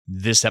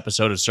This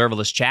episode of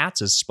Serverless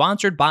Chats is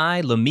sponsored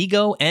by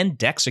Lamigo and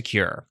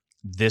Dexecure.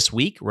 This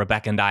week,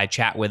 Rebecca and I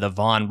chat with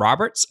Yvonne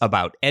Roberts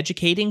about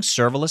educating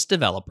serverless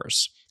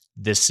developers.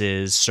 This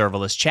is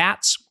Serverless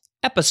Chats,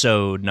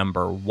 episode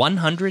number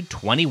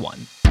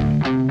 121.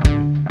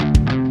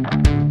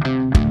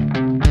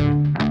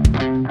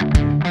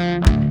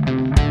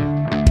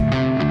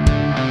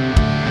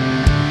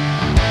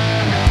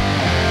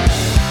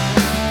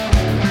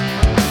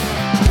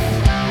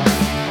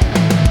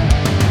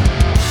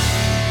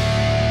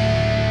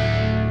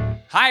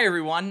 Hi,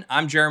 everyone.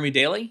 I'm Jeremy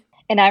Daly.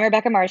 And I'm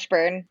Rebecca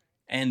Marshburn.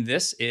 And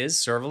this is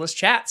Serverless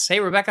Chats. Hey,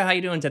 Rebecca, how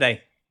you doing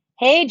today?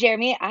 Hey,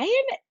 Jeremy. I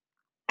am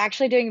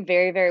actually doing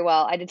very, very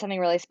well. I did something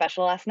really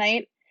special last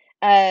night,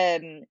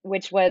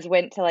 which was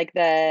went to like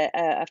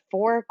a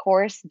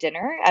 4-course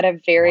dinner at a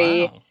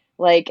very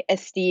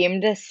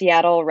esteemed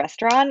Seattle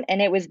restaurant.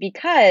 And it was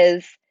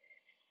because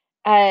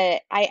I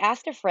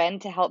asked a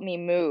friend to help me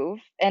move.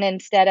 And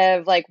instead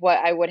of like what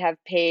I would have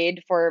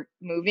paid for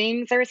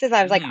moving services,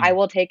 I was like, I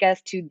will take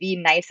us to the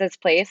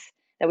nicest place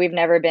that we've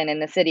never been in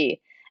the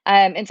city.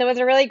 And so it was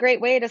a really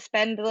great way to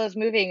spend those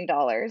moving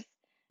dollars.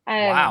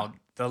 Wow.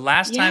 The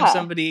last time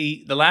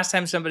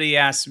somebody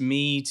asked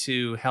me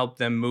to help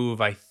them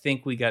move, I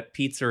think we got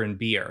pizza and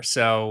beer.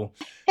 So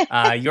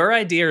your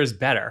idea is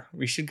better.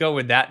 We should go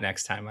with that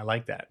next time. I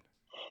like that.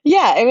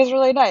 Yeah, it was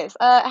really nice.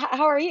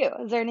 How are you?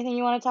 Is there anything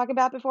you want to talk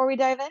about before we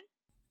dive in?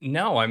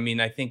 No, I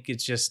mean, I think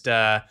it's just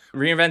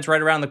reInvent's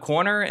right around the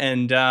corner,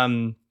 and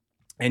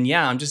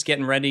yeah, I'm just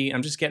getting ready.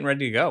 I'm just getting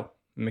ready to go.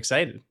 I'm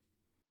excited.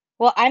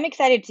 Well, I'm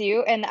excited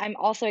too, and I'm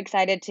also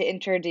excited to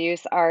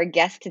introduce our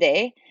guest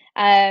today.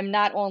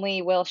 Not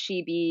only will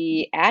she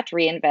be at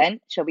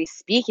reInvent, she'll be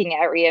speaking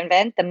at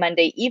reInvent the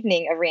Monday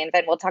evening of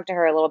reInvent. We'll talk to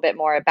her a little bit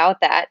more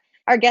about that.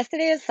 Our guest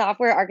today is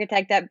software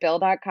architect at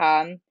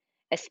Bill.com,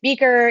 a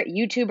speaker,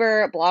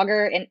 YouTuber,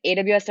 blogger, and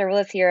AWS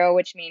Serverless Hero,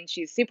 which means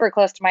she's super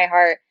close to my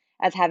heart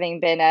as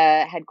having been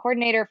a head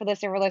coordinator for the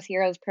Serverless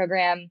Heroes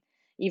program.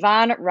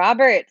 Yvonne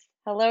Roberts.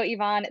 Hello,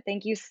 Yvonne.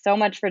 Thank you so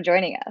much for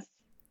joining us.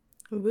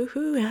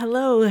 Woohoo!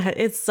 Hello.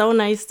 It's so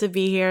nice to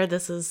be here.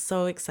 This is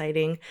so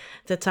exciting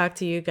to talk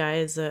to you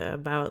guys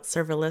about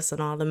serverless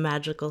and all the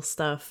magical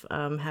stuff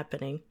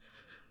happening.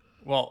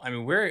 Well, I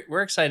mean,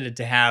 we're excited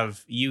to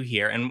have you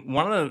here. And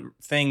one of the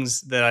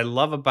things that I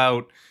love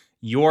about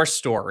your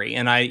story,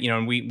 and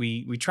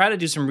we try to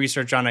do some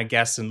research on our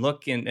guests and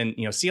look and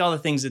see all the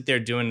things that they're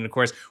doing. And of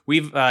course,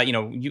 we've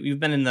you've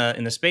been in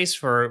the space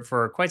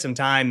for quite some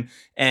time,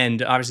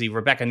 and obviously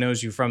Rebecca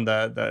knows you from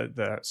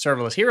the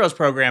Serverless Heroes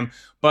program.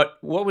 But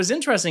what was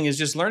interesting is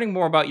just learning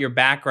more about your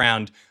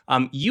background.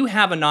 You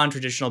have a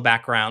non-traditional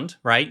background,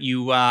 right?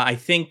 You, I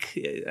think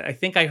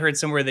I heard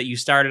somewhere that you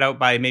started out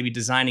by maybe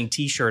designing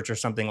T-shirts or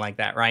something like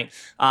that, right?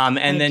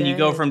 And then you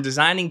go from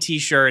designing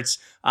T-shirts,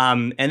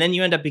 and then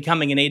you end up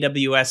becoming an AWS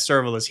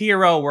Serverless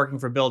Hero, working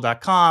for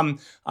Bill.com.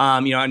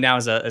 Now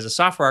as a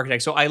software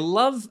architect. So I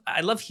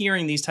love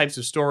hearing these types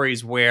of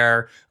stories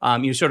where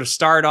you sort of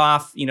start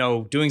off,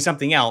 doing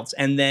something else,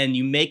 and then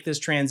you make this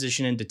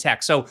transition into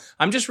tech. So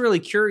I'm just really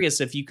curious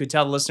if you could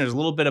tell the listeners a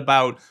little bit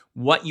about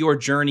what your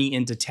journey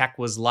into tech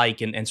was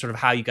like and sort of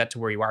how you got to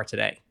where you are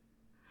today.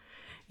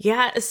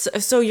 Yeah,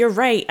 so you're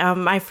right.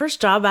 My first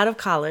job out of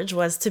college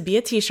was to be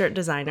a T-shirt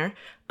designer.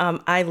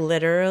 I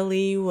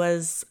literally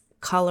was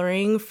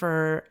coloring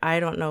for, I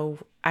don't know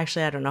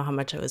how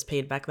much I was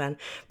paid back then,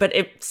 but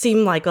it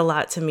seemed like a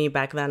lot to me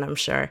back then, I'm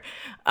sure.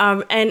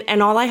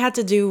 And all I had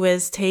to do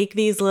was take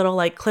these little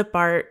like clip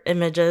art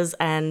images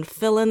and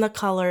fill in the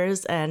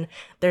colors. And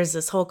there's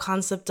this whole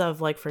concept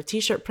of like for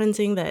T-shirt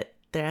printing that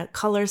the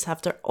colors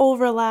have to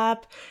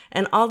overlap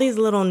and all these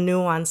little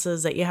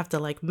nuances that you have to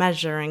like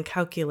measure and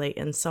calculate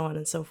and so on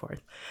and so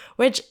forth,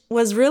 which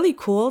was really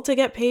cool to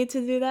get paid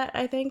to do that,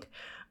 I think.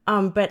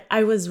 But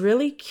I was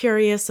really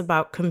curious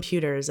about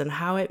computers and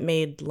how it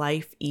made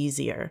life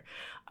easier.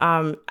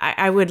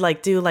 I would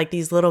like do like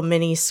these little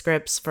mini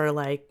scripts for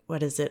like,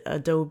 what is it,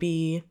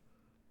 Adobe?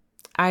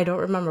 I don't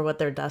remember what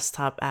their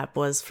desktop app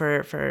was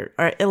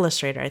or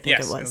Illustrator, I think it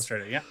was.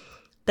 Illustrator, yeah.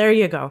 There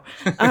you go.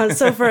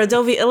 So for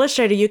Adobe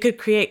Illustrator, you could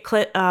create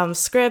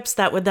scripts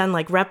that would then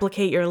like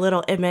replicate your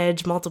little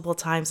image multiple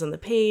times on the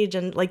page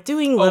and like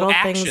doing little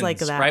things like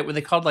that. Right? Were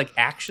they called like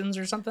actions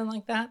or something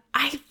like that?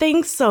 I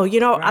think so.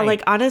 Right.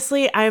 Like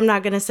honestly, I'm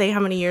not going to say how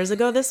many years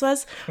ago this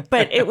was,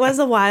 but it was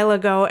a while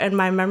ago and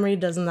my memory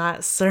does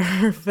not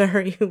serve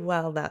very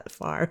well that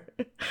far.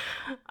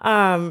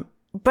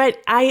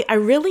 But I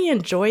really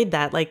enjoyed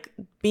that, like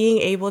being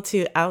able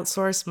to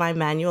outsource my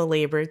manual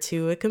labor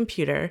to a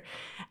computer.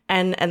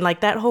 And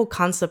like that whole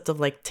concept of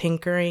like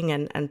tinkering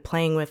and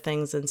playing with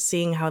things and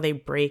seeing how they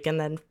break and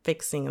then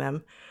fixing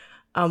them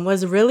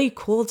was really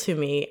cool to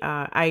me.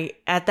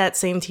 At that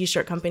same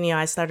T-shirt company,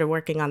 I started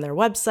working on their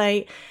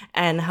website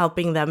and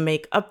helping them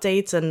make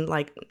updates and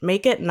like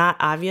make it not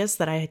obvious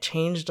that I had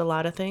changed a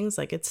lot of things.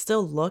 Like it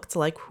still looked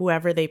like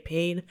whoever they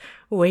paid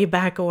way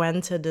back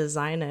when to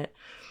design it.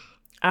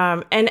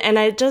 And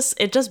it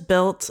just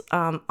built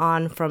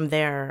on from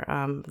there.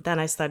 Then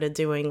I started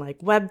doing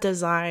like web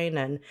design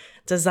and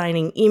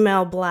designing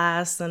email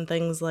blasts and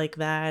things like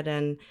that.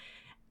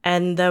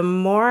 And the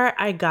more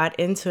I got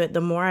into it,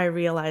 the more I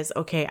realized,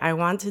 okay, I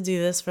want to do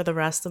this for the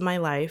rest of my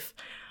life.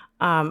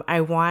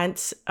 I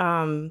want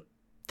the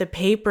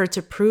paper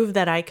to prove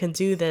that I can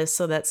do this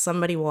so that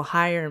somebody will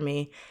hire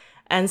me.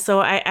 And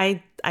so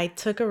I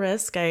took a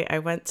risk. I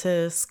went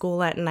to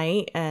school at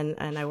night and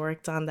I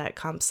worked on that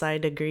comp sci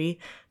degree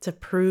to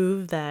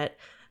prove that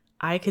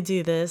I could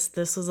do this.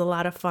 This was a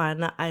lot of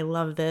fun. I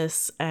love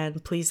this.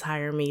 And please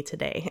hire me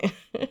today.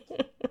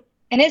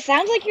 And it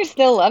sounds like you're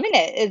still loving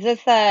it. Is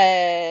this,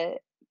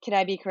 could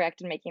I be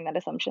correct in making that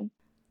assumption?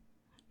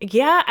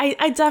 Yeah,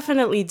 I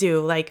definitely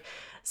do. Like,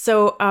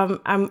 so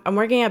I'm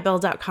working at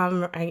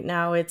Build.com right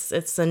now.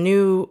 It's a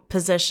new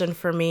position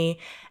for me.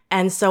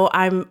 And so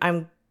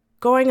I'm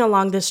going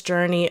along this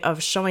journey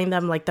of showing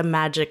them like the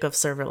magic of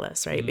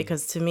serverless, right?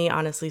 Because to me,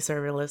 honestly,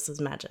 serverless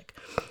is magic.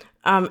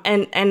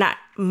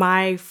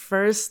 My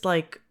first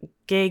like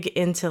gig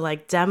into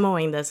like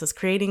demoing this is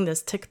creating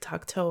this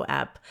tic-tac-toe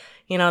app,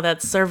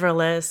 that's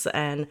serverless,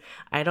 and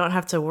I don't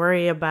have to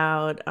worry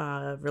about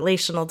a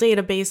relational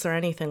database or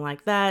anything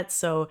like that.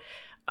 So,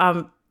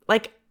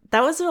 like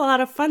that was a lot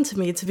of fun to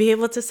me to be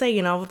able to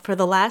say, for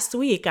the last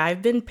week,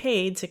 I've been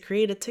paid to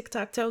create a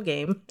tic-tac-toe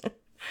game.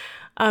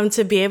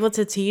 To be able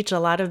to teach a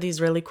lot of these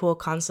really cool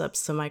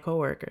concepts to my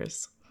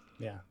coworkers.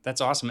 Yeah, that's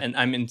awesome.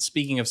 And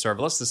speaking of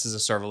serverless, this is a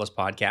serverless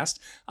podcast.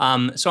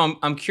 So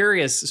I'm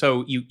curious.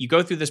 So you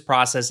go through this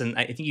process, and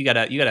I think you got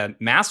a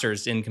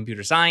master's in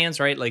computer science,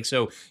 right? Like,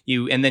 so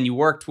then you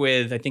worked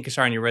with, I think I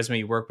saw on your resume,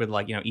 you worked with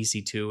like,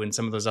 EC2 and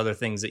some of those other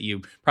things that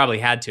you probably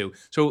had to.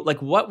 So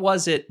like, what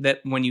was it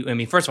that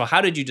first of all, how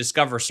did you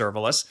discover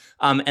serverless?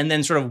 And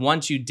then sort of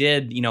once you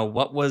did,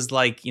 what was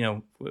like,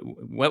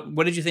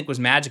 what did you think was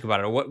magic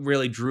about it? Or what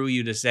really drew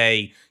you to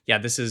say, yeah,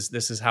 this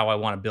is how I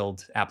want to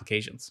build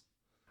applications?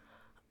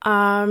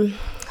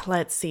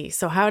 Let's see.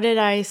 So how did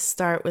I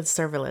start with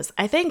serverless?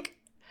 I think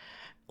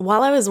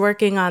while I was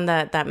working on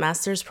that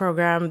master's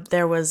program,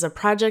 there was a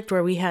project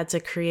where we had to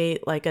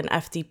create like an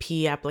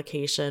FTP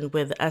application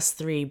with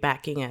S3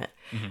 backing it,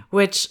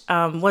 which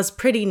was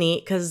pretty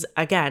neat because,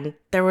 again,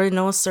 there were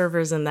no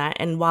servers in that.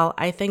 And while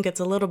I think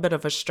it's a little bit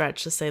of a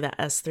stretch to say that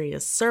S3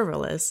 is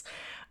serverless,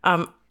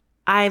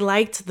 I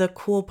liked the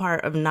cool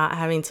part of not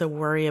having to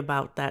worry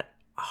about that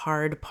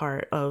hard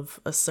part of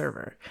a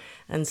server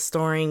and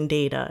storing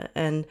data.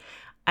 And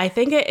I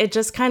think it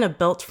just kind of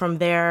built from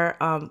there.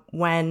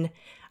 When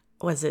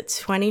was it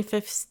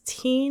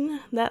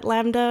 2015 that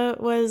Lambda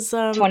was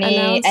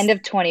announced? End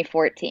of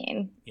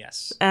 2014.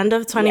 Yes. End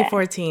of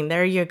 2014. Yeah.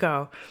 There you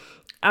go.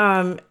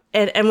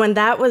 And when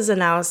that was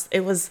announced,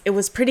 it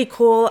was pretty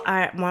cool.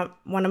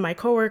 One of my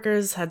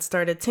coworkers had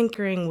started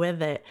tinkering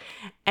with it,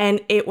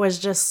 and it was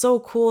just so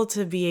cool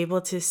to be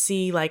able to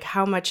see like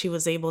how much he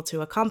was able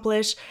to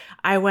accomplish.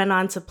 I went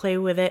on to play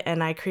with it,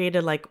 and I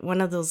created like one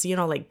of those,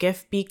 like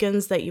GIF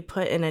beacons that you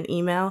put in an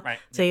email, right,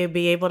 so you'd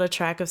be able to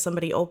track if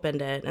somebody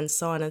opened it, and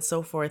so on and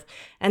so forth.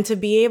 And to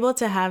be able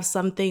to have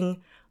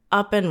something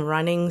up and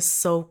running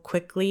so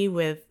quickly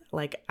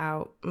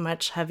without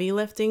much heavy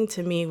lifting,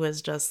 to me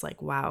was just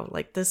like, wow,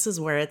 like this is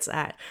where it's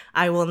at.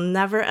 I will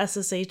never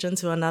SSH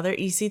into another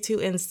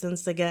EC2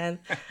 instance again.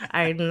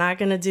 I'm not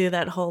going to do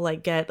that whole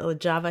like get a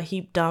Java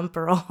heap dump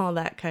or all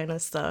that kind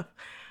of stuff.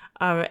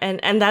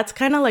 And that's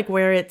kind of like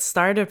where it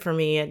started for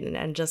me,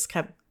 and just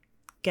kept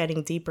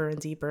getting deeper and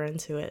deeper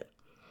into it.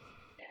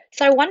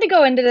 So I wanted to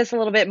go into this a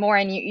little bit more,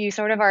 and you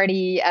sort of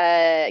already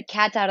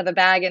cat's out of the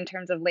bag in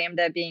terms of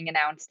Lambda being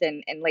announced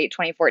in late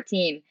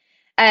 2014.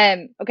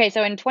 Okay,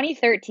 so in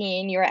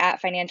 2013, you were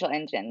at Financial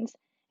Engines.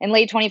 In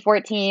late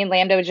 2014,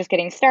 Lambda was just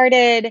getting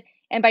started.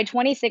 And by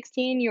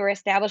 2016, you were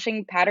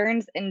establishing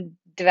patterns and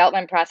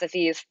development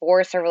processes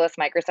for serverless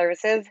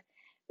microservices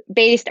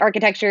based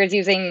architectures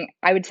using,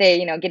 I would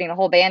say, getting the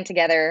whole band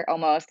together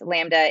almost,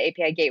 Lambda,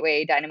 API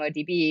Gateway,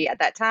 DynamoDB at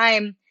that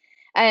time.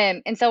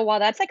 And so while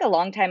that's like a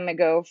long time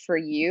ago for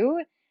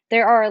you,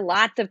 there are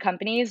lots of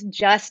companies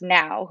just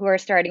now who are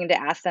starting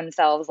to ask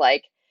themselves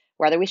like,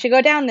 whether we should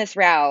go down this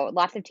route.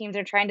 Lots of teams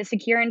are trying to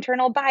secure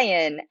internal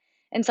buy-in.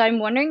 And so I'm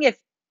wondering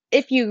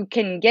if you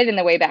can get in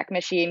the Wayback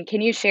Machine,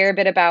 can you share a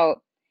bit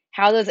about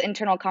how those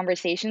internal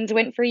conversations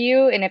went for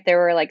you, and if there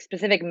were like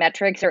specific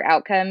metrics or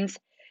outcomes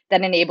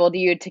that enabled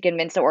you to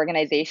convince the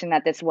organization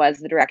that this was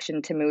the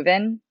direction to move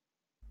in?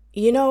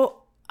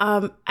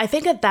 I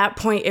think at that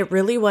point, it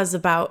really was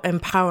about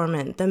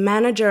empowerment. The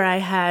manager I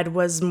had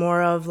was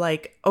more of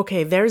like,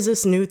 okay, there's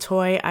this new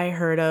toy I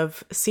heard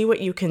of, see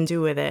what you can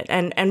do with it.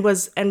 And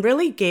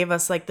really gave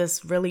us like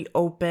this really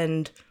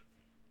opened,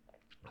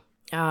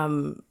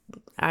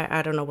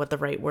 I don't know what the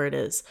right word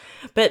is,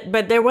 but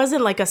there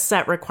wasn't like a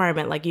set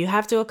requirement. Like you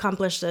have to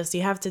accomplish this,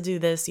 you have to do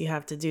this, you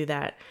have to do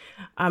that.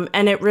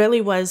 And it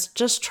really was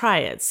just try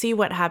it, see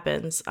what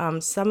happens.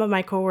 Some of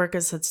my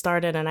coworkers had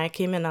started, and I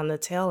came in on the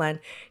tail end,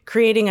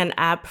 creating an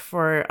app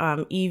for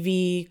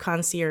EV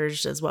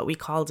concierge is what we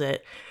called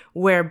it,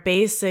 where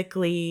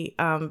basically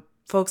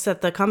folks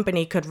at the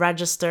company could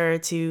register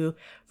to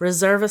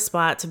reserve a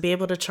spot to be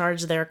able to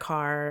charge their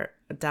car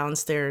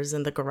downstairs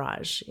in the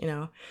garage,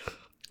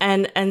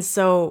 and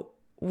so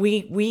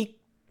we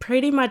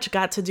pretty much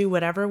got to do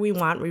whatever we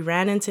want. We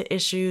ran into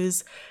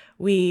issues.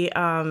 We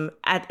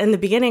in the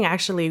beginning,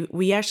 actually,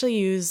 we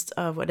used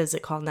what is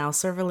it called now,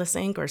 Serverless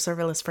Inc. or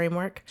Serverless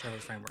Framework.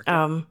 Serverless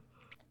Framework.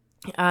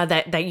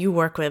 That you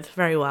work with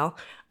very well.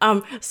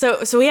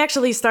 So we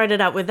actually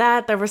started out with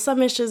that. There were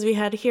some issues we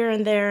had here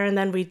and there, and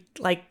then we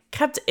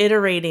kept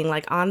iterating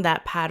on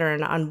that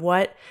pattern on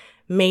what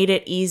made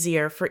it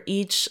easier for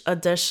each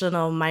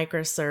additional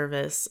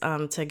microservice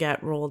to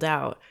get rolled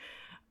out.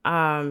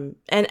 And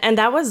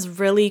that was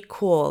really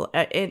cool.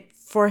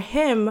 For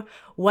him,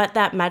 what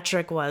that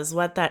metric was,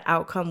 what that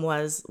outcome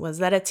was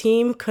that a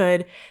team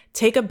could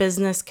take a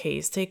business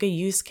case, take a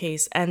use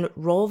case, and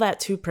roll that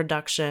to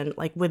production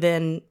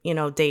within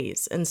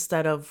days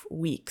instead of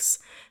weeks,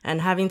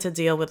 and having to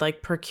deal with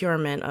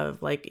procurement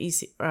of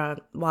EC.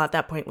 Well, at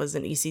that point was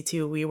in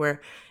EC2. We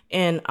were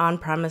in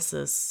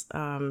on-premises,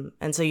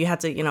 and so you had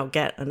to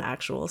get an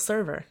actual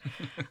server,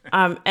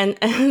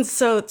 and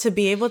so to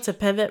be able to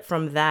pivot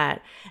from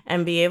that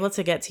and be able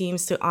to get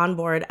teams to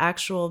onboard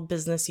actual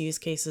business use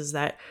cases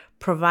that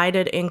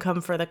provided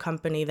income for the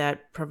company,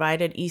 that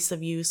provided ease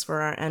of use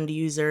for our end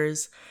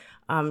users,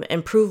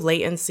 improve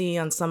latency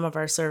on some of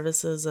our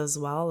services as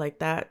well.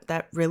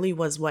 That really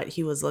was what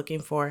he was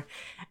looking for.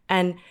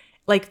 And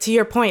to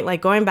your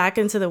point, going back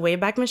into the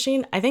Wayback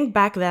Machine, I think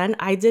back then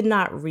I did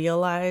not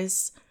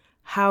realize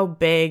how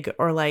big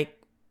or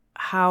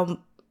how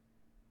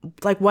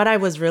what I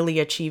was really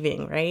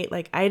achieving, right?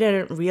 I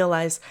didn't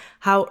realize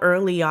how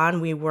early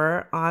on we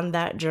were on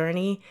that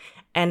journey,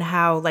 and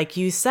how, like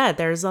you said,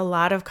 there's a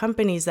lot of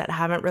companies that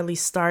haven't really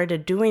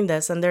started doing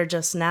this, and they're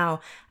just now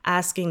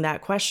asking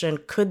that question,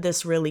 could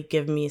this really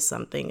give me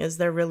something? Is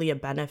there really a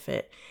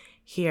benefit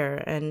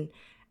here? And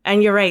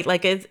you're right,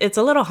 it's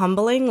a little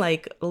humbling,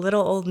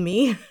 little old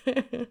me.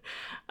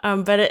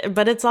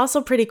 But it's also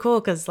pretty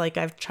cool because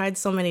I've tried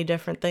so many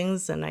different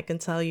things, and I can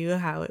tell you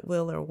how it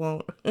will or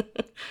won't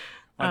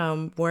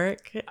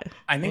work.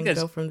 I think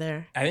go from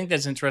there. I think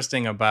that's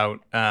interesting about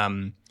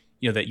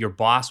that your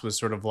boss was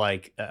sort of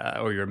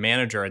or your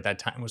manager at that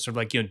time was sort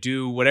of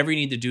do whatever you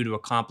need to do to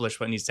accomplish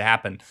what needs to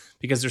happen.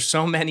 Because there's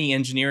so many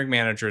engineering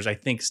managers, I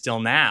think, still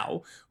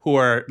now who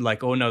are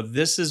oh no,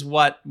 this is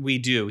what we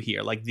do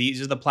here.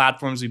 These are the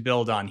platforms we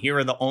build on. Here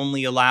are the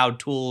only allowed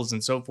tools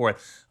and so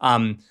forth.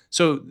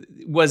 So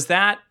is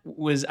that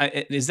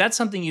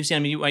something you've seen? I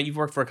mean, you've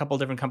worked for a couple of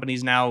different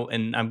companies now,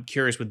 and I'm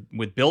curious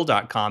with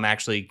Bill.com,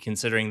 actually,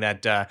 considering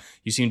that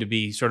you seem to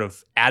be sort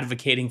of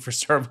advocating for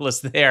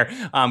serverless there,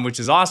 which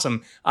is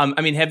awesome.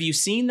 I mean, have you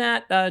seen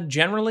that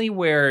generally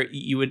where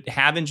you would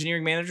have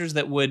engineering managers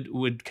that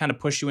would kind of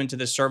push you into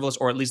this serverless,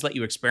 or at least let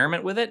you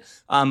experiment with it?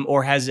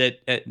 Or has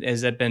it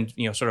been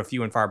sort of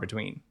few and far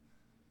between?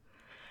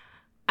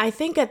 I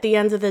think at the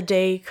end of the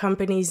day,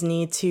 companies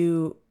need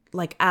to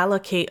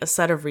allocate a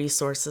set of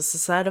resources, a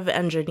set of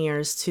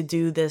engineers to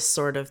do this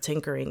sort of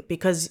tinkering.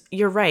 Because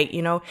you're right,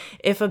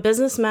 if a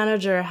business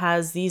manager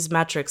has these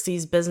metrics,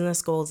 these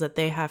business goals that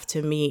they have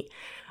to meet,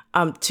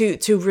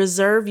 to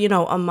reserve,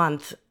 a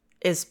month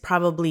is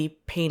probably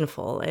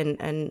painful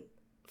and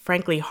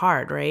frankly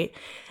hard, right?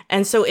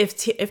 And so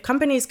if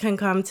companies can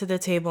come to the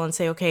table and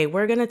say, okay,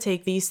 we're going to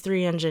take these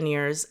 3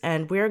 engineers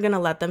and we're going to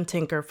let them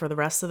tinker for the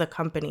rest of the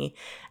company,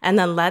 and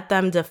then let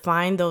them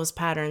define those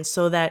patterns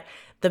so that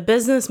the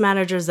business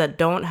managers that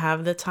don't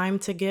have the time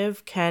to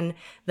give can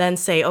then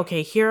say,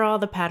 okay, here are all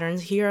the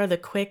patterns. Here are the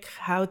quick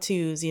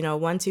how-tos,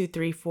 1, 2,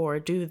 3, 4,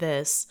 do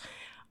this,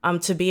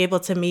 to be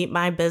able to meet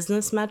my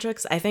business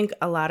metrics. I think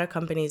a lot of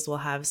companies will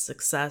have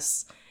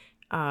success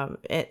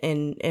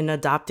in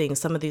adopting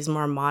some of these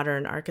more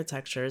modern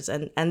architectures,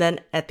 and then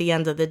at the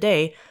end of the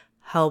day,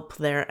 help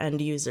their end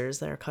users,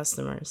 their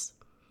customers.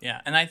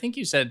 Yeah, and I think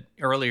you said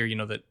earlier,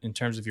 that in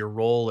terms of your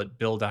role at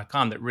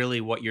Bill.com, that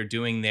really what you're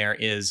doing there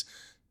is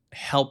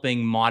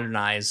helping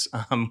modernize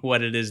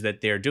what it is that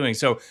they're doing.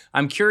 So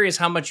I'm curious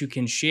how much you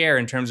can share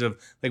in terms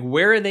of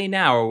where are they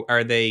now?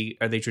 Are they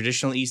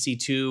traditional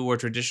EC2 or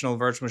traditional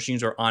virtual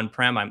machines, or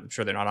on-prem? I'm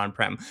sure they're not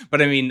on-prem,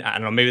 but I mean, I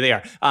don't know, maybe they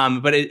are.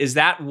 But is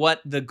that what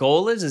the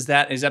goal is? Is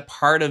that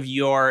part of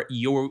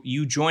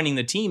you joining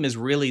the team, is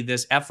really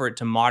this effort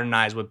to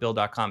modernize what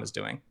Bill.com is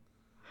doing?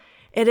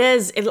 It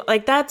is.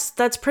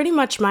 That's pretty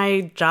much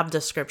my job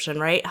description,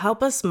 right?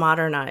 Help us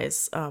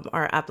modernize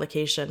our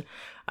application.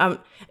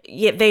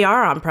 Yeah, they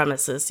are on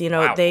premises.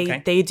 Wow,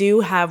 okay. They do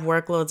have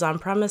workloads on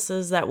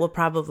premises that will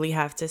probably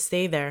have to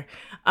stay there.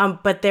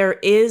 But there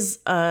is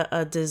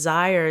a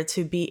desire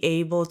to be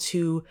able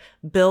to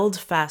build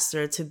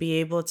faster, to be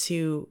able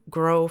to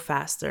grow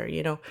faster.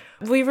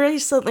 We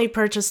recently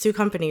purchased 2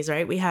 companies,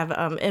 right? We have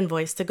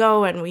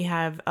Invoice2go and we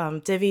have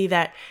Divvy,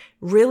 that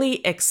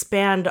really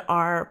expand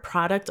our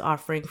product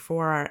offering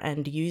for our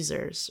end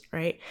users,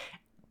 right?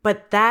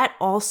 But that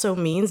also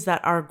means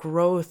that our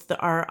growth,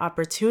 our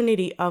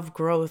opportunity of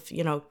growth,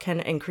 can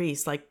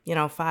increase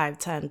 5,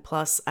 10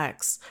 plus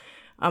X.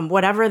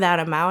 Whatever that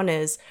amount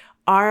is,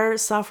 our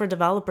software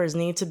developers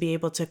need to be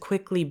able to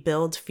quickly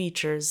build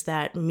features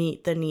that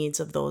meet the needs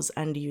of those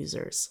end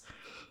users.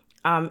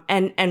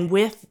 And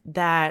with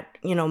that,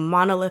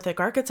 monolithic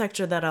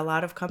architecture that a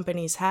lot of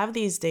companies have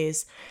these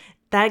days,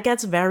 that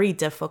gets very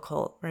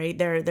difficult, right?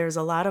 There's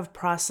a lot of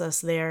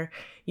process there.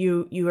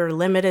 You are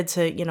limited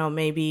to,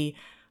 maybe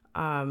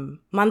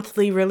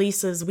monthly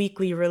releases,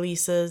 weekly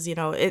releases.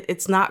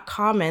 It's not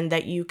common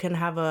that you can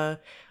have a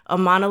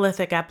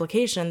monolithic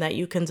application that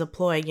you can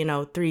deploy,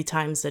 3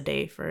 times a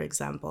day, for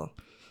example.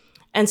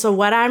 And so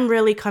what I'm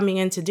really coming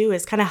in to do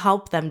is kind of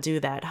help them do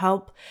that,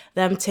 help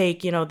them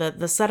take,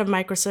 the set of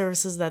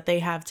microservices that they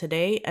have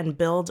today and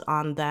build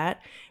on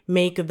that,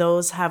 make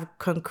those have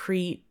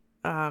concrete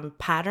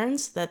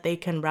patterns that they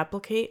can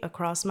replicate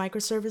across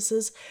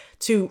microservices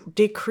to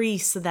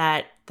decrease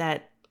that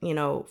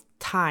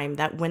time,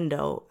 that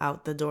window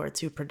out the door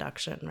to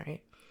production,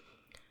 right?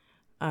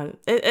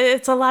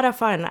 It's a lot of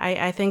fun.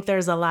 I think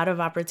there's a lot of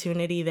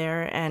opportunity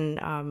there,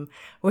 and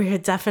we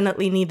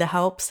definitely need the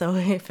help. So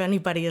if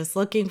anybody is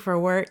looking for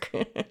work,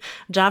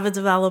 Java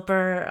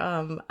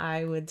developer,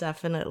 I would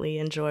definitely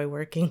enjoy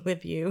working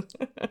with you.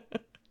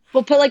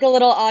 We'll put like a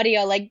little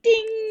audio, like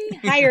ding,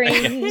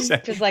 hiring,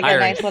 just like hiring.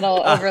 A nice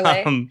little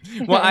overlay.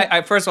 Well,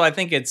 I first of all, I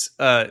think it's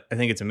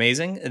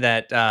amazing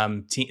that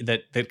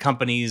that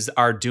companies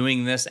are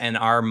doing this and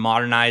are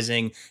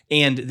modernizing,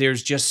 and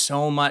there's just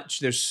so much.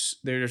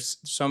 There's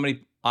so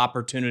many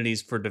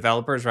opportunities for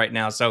developers right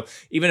now. So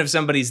even if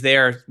somebody's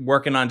there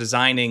working on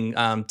designing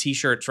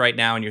t-shirts right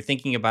now, and you're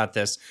thinking about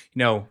this,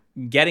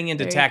 getting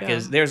into tech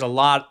there's a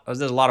lot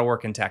of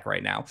work in tech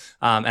right now,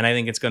 and I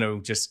think it's going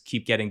to just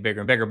keep getting bigger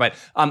and bigger. But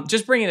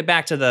just bringing it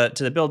back to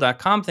the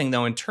Build.com thing,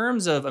 though, in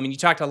terms of, you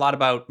talked a lot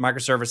about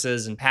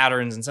microservices and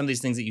patterns and some of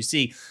these things that you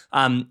see,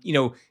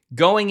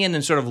 going in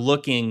and sort of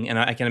looking, and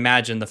I can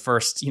imagine the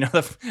first,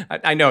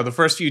 I know the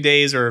first few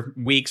days or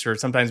weeks or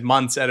sometimes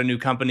months at a new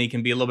company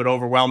can be a little bit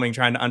overwhelming,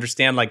 trying to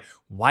understand, like,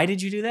 why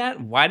did you do that?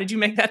 Why did you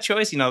make that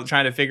choice?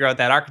 Trying to figure out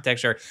that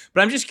architecture.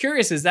 But I'm just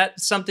curious, is that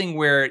something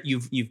where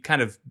you've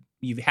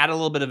had a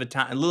little bit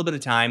of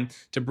time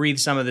to breathe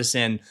some of this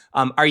in?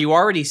 Are you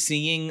already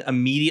seeing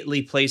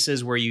immediately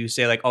places where you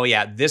say, like, oh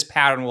yeah, this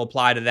pattern will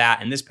apply to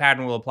that, and this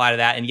pattern will apply to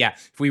that, and yeah,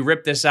 if we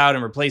rip this out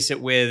and replace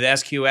it with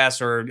SQS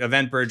or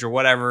EventBridge or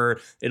whatever,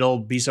 it'll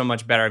be so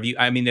much better.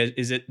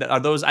 Are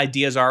those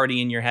ideas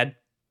already in your head?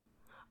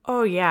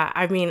 Oh, yeah.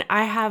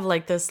 I have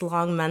like this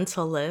long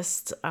mental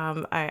list.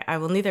 I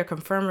will neither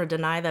confirm or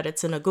deny that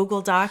it's in a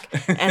Google Doc,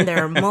 and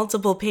there are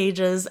multiple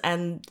pages,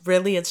 and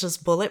really it's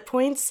just bullet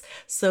points.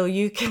 So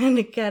you can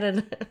get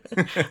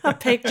a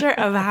picture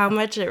of how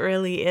much it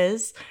really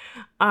is.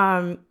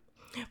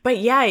 But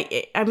yeah,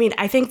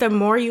 I think the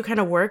more you kind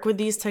of work with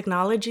these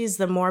technologies,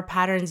 the more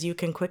patterns you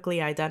can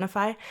quickly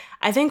identify.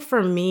 I think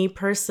for me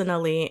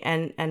personally,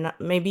 and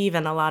maybe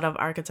even a lot of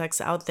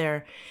architects out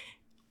there,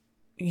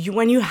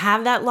 when you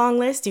have that long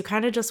list, you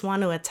kind of just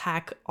want to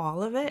attack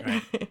all of it.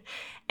 Right.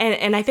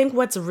 And I think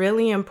what's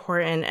really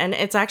important, and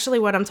it's actually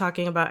what I'm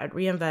talking about at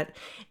reInvent,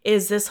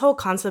 is this whole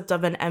concept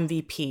of an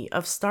MVP,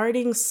 of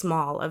starting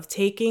small, of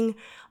taking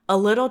a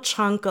little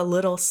chunk, a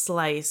little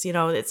slice,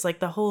 it's like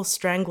the whole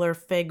strangler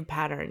fig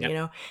pattern,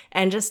 yep.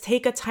 And just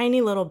take a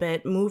tiny little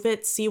bit, move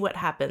it, see what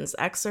happens,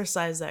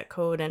 exercise that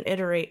code and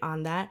iterate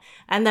on that,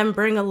 and then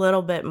bring a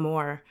little bit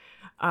more.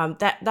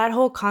 That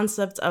whole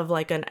concept of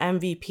like an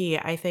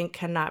MVP, I think,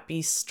 cannot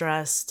be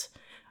stressed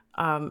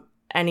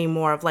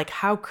anymore, of like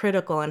how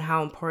critical and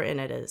how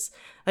important it is.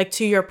 Like,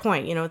 to your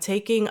point,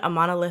 taking a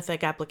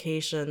monolithic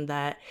application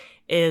that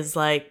is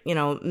like,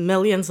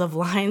 millions of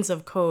lines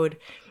of code,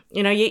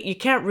 you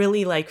can't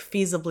really like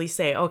feasibly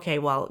say, okay,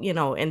 well,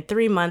 in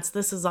 3 months,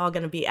 this is all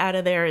going to be out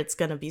of there. It's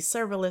going to be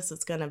serverless.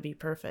 It's going to be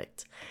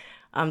perfect.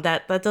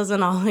 That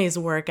doesn't always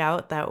work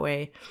out that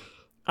way.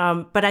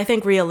 But I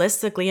think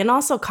realistically and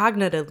also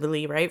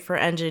cognitively, right, for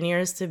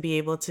engineers to be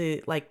able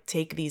to like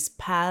take these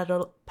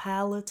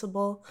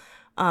palatable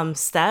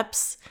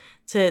steps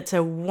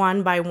to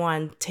one by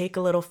one, take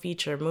a little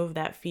feature, move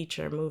that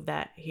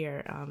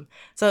here.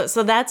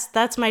 So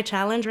that's my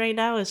challenge right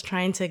now, is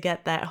trying to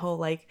get that whole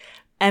like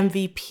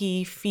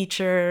MVP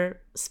feature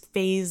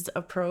phased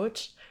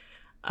approach.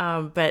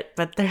 But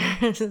there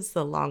is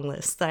the long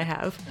list I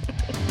have.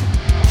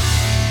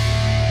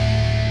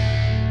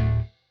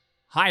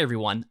 Hi,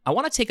 everyone. I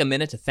want to take a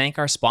minute to thank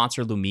our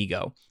sponsor,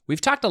 Lumigo. We've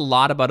talked a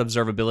lot about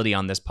observability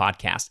on this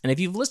podcast, and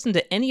if you've listened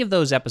to any of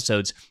those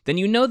episodes, then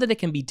you know that it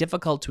can be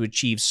difficult to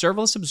achieve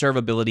serverless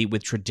observability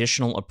with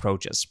traditional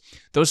approaches.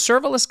 Though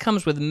serverless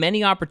comes with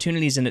many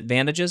opportunities and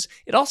advantages,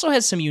 it also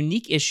has some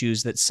unique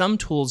issues that some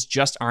tools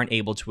just aren't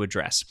able to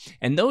address,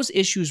 and those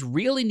issues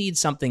really need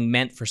something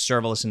meant for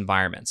serverless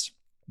environments.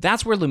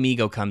 That's where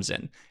Lumigo comes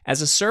in.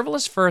 As a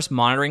serverless-first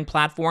monitoring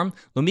platform,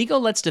 Lumigo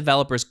lets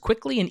developers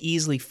quickly and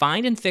easily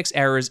find and fix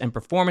errors and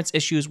performance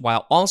issues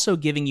while also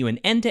giving you an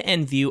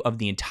end-to-end view of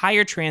the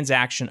entire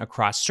transaction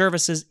across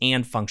services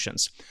and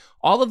functions.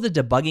 All of the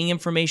debugging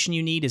information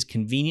you need is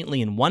conveniently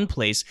in one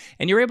place,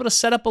 and you're able to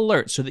set up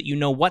alerts so that you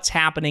know what's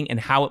happening and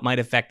how it might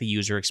affect the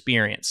user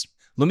experience.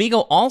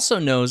 Lumigo also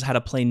knows how to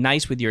play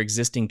nice with your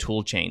existing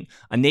toolchain,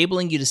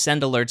 enabling you to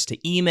send alerts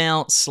to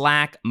email,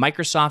 Slack,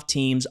 Microsoft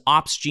Teams,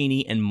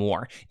 Opsgenie, and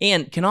more,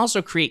 and can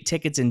also create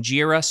tickets in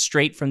Jira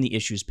straight from the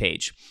issues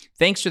page.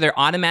 Thanks to their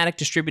automatic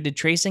distributed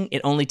tracing,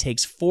 it only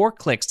takes 4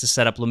 clicks to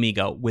set up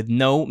Lumigo with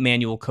no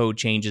manual code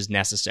changes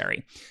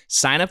necessary.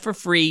 Sign up for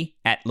free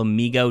at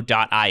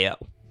lumigo.io.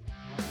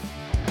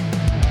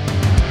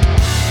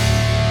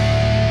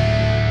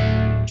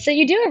 So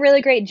you do a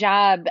really great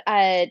job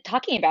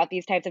talking about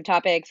these types of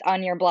topics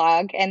on your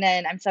blog. And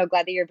then I'm so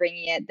glad that you're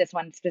bringing it, this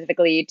one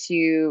specifically,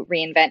 to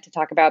reInvent, to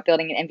talk about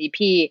building an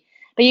MVP.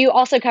 But you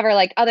also cover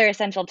like other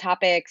essential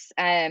topics.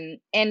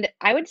 And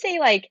I would say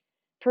like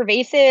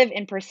pervasive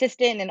and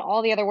persistent and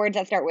all the other words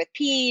that start with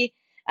P,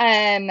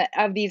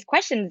 of these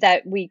questions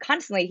that we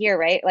constantly hear,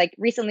 right? Like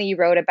recently you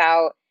wrote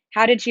about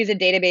how to choose a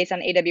database on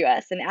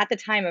AWS. And at the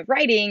time of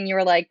writing, you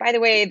were like, by the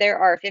way, there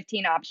are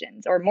 15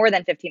 options or more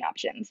than 15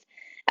 options.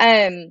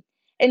 And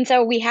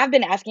so we have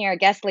been asking our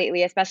guests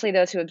lately, especially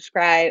those who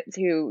ascribe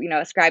to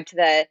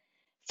the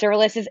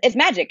serverless is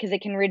magic, because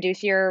it can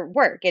reduce your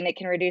work and it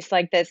can reduce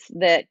like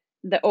the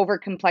over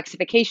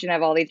complexification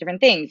of all these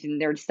different things.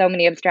 And there's so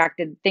many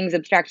abstracted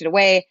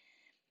away.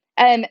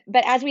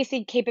 But as we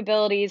see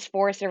capabilities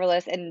for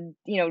serverless and,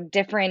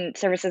 different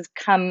services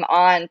come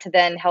on to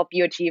then help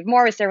you achieve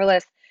more with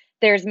serverless,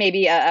 there's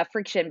maybe a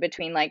friction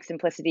between like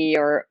simplicity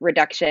or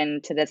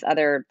reduction to this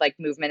other like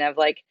movement of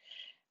like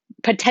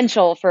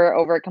potential for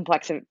over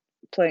complexification,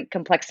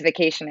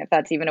 if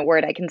that's even a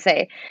word I can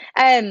say.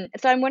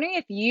 So I'm wondering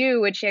if you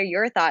would share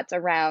your thoughts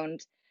around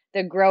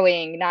the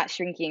growing, not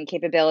shrinking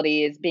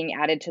capabilities being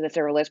added to the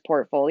serverless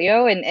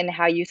portfolio, and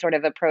how you sort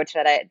of approach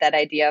that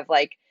idea of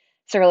like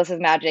serverless is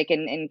magic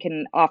and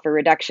can offer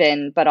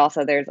reduction, but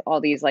also there's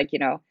all these like,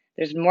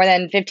 there's more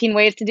than 15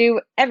 ways to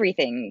do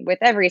everything with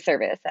every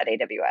service at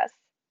AWS.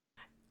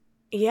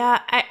 Yeah,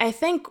 I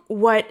think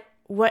what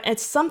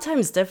it's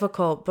sometimes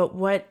difficult, but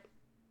what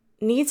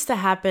needs to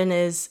happen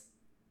is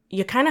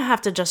you kind of have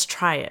to just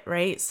try it,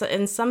 right? So,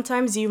 and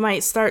sometimes you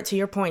might start, to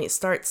your point,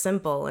 start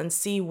simple and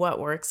see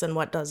what works and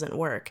what doesn't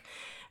work.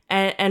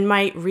 And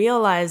might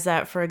realize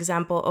that, for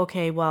example,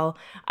 okay, well,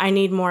 I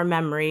need more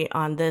memory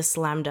on this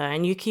Lambda,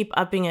 and you keep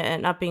upping it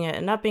and upping it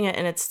and upping it,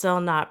 and it's still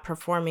not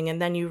performing.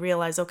 And then you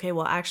realize, okay,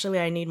 well, actually,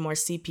 I need more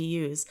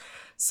CPUs.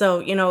 So,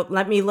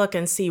 let me look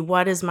and see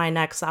what is my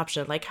next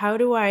option. Like, how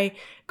do I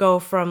go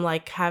from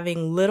like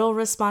having little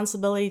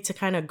responsibility to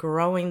kind of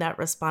growing that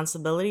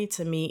responsibility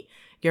to meet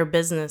your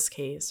business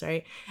case,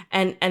 right?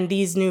 And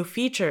these new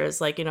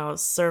features like,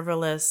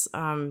 serverless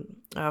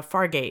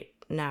Fargate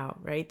now,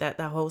 right? That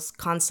whole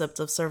concept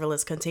of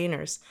serverless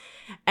containers,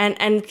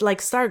 and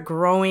like start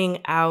growing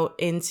out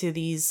into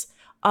these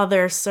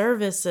other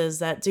services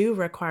that do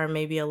require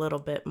maybe a little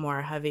bit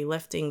more heavy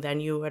lifting than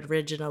you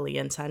originally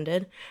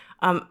intended.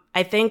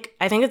 I think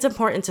it's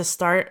important to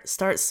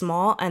start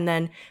small and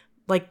then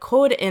like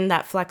code in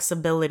that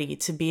flexibility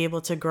to be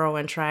able to grow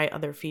and try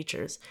other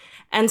features.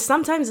 And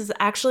sometimes it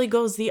actually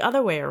goes the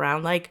other way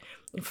around. Like,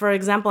 for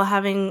example,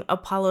 having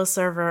Apollo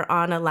server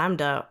on a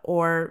Lambda,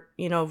 or,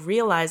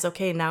 realize,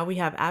 okay, now we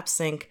have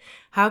AppSync.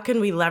 How can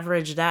we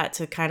leverage that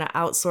to kind of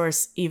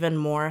outsource even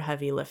more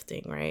heavy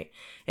lifting, right?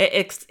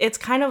 It's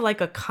kind of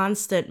like a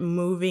constant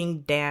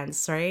moving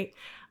dance, right?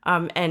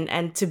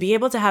 And to be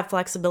able to have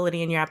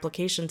flexibility in your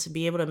application, to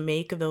be able to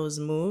make those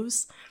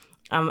moves,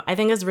 I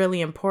think is really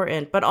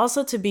important, but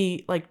also to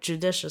be like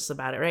judicious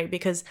about it, right?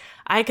 Because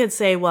I could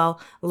say, well,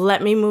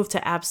 let me move to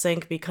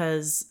AppSync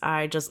because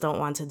I just don't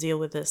want to deal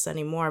with this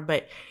anymore.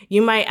 But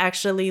you might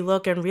actually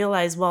look and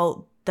realize,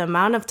 well, the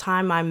amount of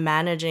time I'm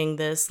managing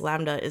this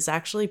Lambda is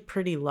actually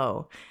pretty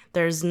low.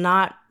 There's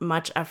not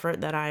much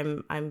effort that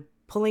I'm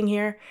pulling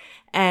here.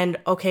 And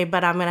okay,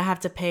 but I'm going to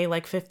have to pay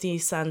like 50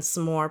 cents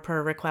more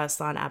per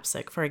request on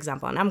AppSync, for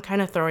example. And I'm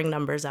kind of throwing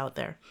numbers out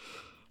there.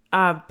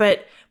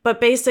 But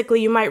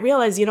basically you might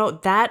realize,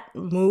 that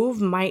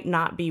move might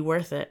not be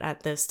worth it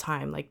at this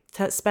time. Like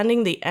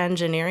spending the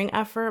engineering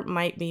effort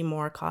might be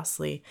more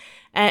costly.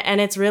 And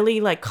it's really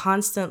like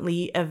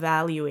constantly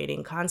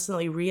evaluating,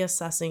 constantly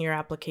reassessing your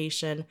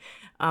application.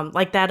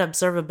 Like that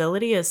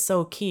observability is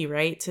so key,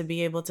 right? To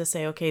be able to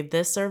say, okay,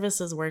 this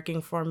service is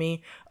working for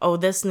me. Oh,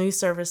 this new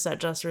service that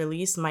just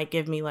released might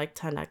give me like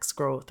 10x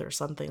growth or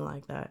something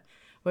like that,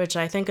 which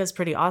I think is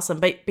pretty awesome.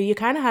 But you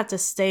kind of have to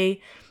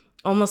stay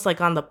almost like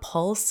on the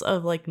pulse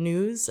of like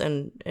news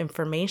and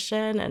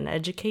information and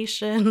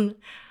education.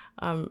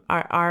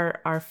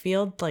 Our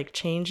field like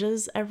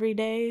changes every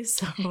day.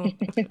 So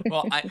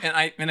well,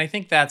 I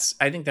think that's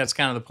kind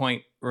of the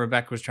point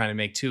Rebecca was trying to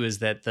make too, is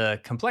that the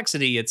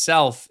complexity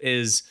itself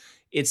is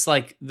it's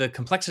like the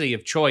complexity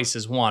of choice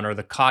is one, or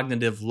the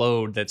cognitive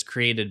load that's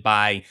created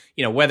by,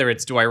 whether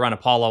it's, do I run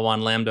Apollo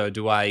on Lambda,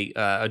 do I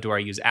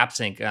use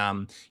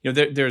AppSync?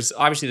 There's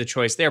obviously the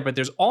choice there, but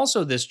there's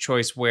also this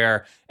choice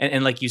where,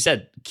 and like you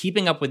said,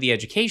 keeping up with the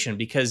education,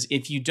 because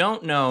if you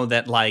don't know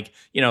that, like,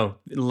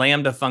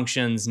 Lambda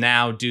functions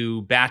now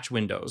do batch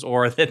windows,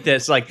 or that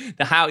there's like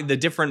the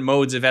different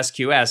modes of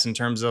SQS in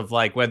terms of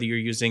like whether you're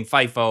using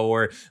FIFO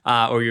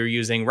or you're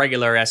using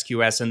regular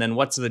SQS, and then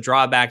what's the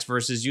drawbacks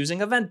versus using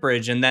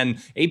EventBridge, and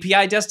then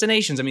API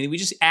destinations. I mean, we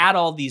just add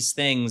all these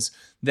things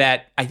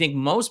that I think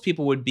most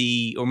people would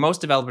be, or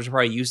most developers are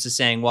probably used to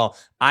saying, well,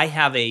 I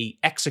have a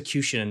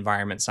execution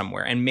environment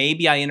somewhere, and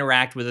maybe I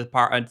interact with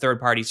a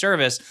third-party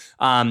service,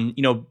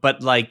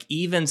 but like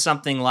even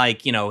something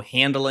like,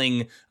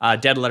 handling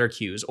dead letter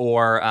queues,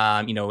 or,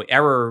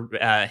 error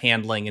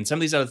handling, and some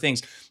of these other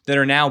things that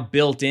are now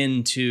built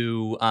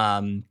into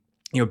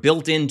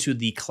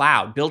the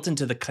cloud, built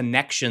into the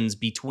connections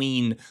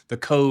between the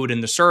code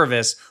and the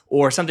service,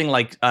 or something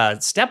like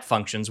step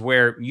functions,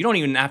 where you don't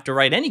even have to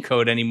write any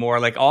code anymore.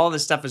 Like, all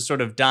this stuff is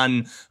sort of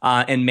done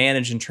and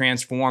managed and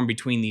transformed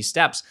between these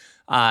steps.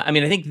 I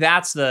think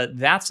that's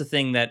the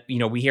thing that,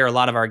 we hear a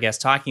lot of our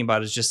guests talking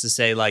about, is just to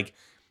say, like,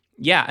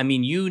 yeah,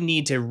 you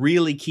need to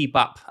really keep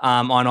up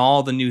on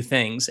all the new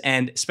things.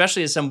 And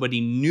especially as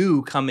somebody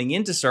new coming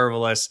into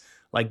serverless,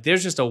 like,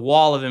 there's just a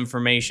wall of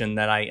information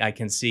that I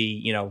can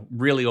see,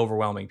 really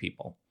overwhelming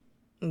people.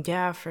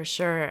 Yeah, for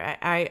sure.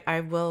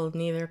 I will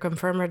neither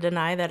confirm or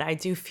deny that I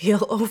do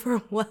feel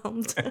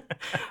overwhelmed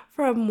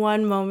from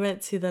one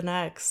moment to the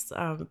next.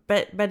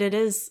 But it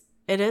is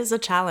a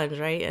challenge,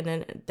 right? And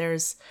then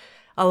there's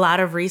a lot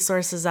of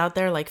resources out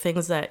there, like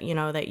things that,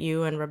 that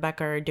you and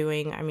Rebecca are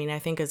doing. I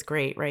think is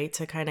great, right?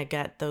 To kind of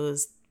get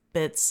those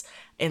bits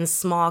in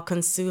small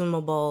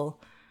consumable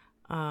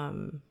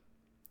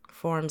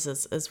forms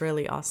is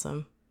really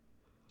awesome.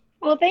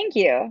 Well, thank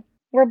you.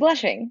 We're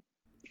blushing.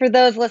 For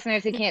those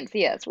listeners who can't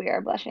see us, we are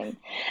blushing.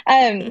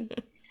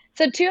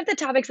 So 2 of the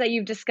topics that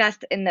you've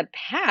discussed in the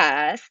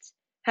past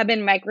have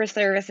been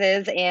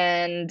microservices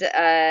and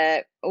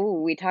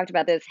we talked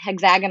about this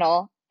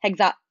hexagonal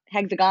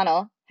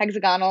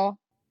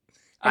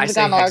I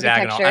say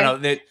hexagonal. I know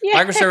that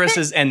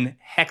microservices and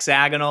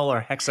hexagonal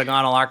or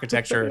hexagonal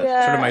architecture are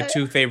sort of my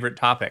 2 favorite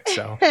topics.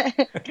 So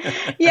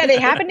yeah, they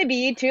happen to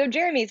be 2 of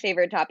Jeremy's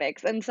favorite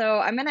topics. And so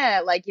I'm going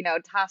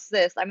to toss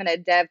this. I'm going to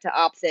dev to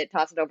opposite,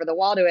 toss it over the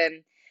wall to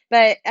him.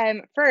 But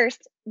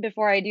first,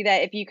 before I do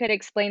that, if you could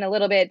explain a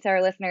little bit to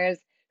our listeners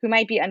who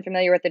might be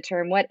unfamiliar with the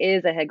term, what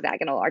is a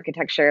hexagonal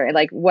architecture?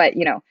 Like, what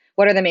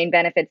are the main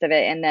benefits of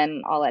it? And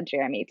then I'll let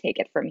Jeremy take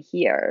it from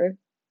here.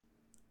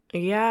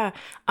 Yeah.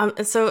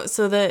 So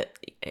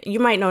you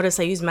might notice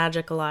I use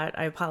magic a lot.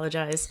 I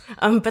apologize.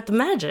 But the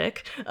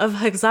magic of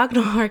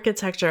hexagonal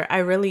architecture, I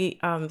really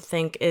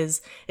think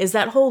is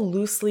that whole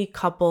loosely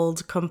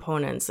coupled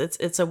components.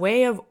 It's a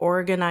way of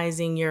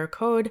organizing your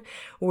code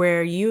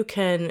where you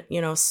can,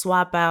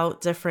 swap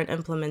out different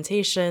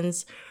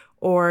implementations,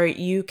 or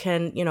you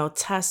can,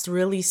 test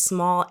really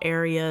small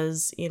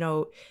areas.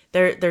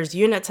 There's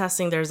unit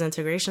testing, there's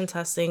integration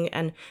testing,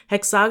 and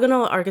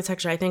hexagonal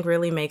architecture, I think,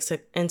 really makes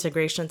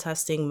integration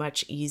testing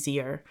much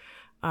easier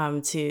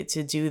to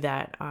do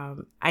that.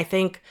 I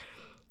think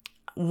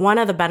one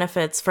of the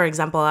benefits, for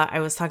example,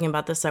 I was talking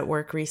about this at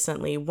work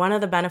recently, one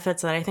of the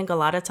benefits that I think a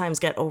lot of times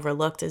get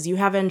overlooked is you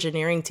have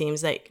engineering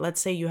teams that,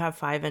 let's say you have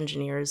 5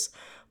 engineers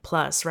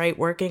plus, right,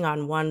 working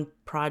on one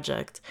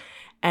project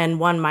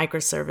and one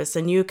microservice.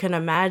 And you can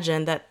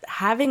imagine that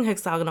having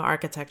hexagonal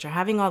architecture,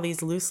 having all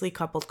these loosely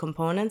coupled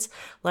components,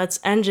 let's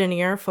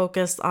engineer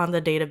focused on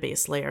the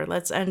database layer.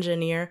 Let's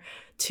engineer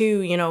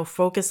to,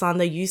 focus on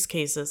the use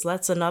cases.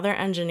 Let's another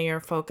engineer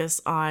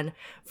focus on,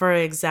 for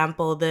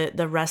example,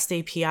 the REST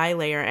API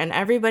layer. And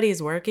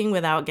everybody's working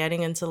without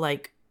getting into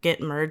like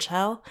Git merge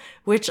hell,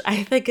 which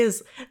I think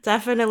is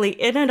definitely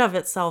in and of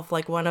itself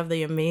like one of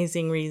the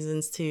amazing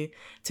reasons to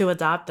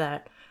adopt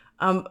that.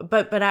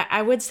 But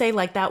I would say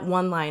like that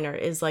one-liner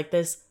is like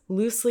this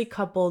loosely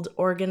coupled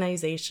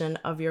organization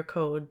of your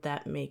code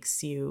that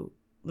makes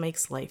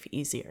life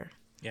easier.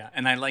 Yeah,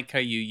 and I like how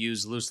you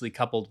use loosely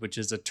coupled, which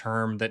is a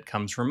term that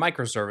comes from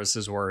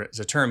microservices, or is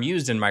a term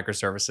used in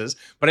microservices.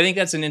 But I think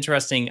that's an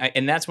interesting,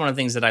 and that's one of the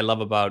things that I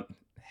love about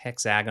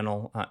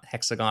hexagonal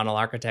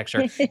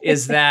architecture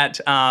is that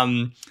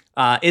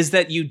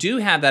you do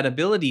have that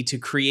ability to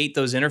create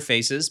those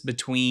interfaces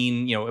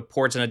between,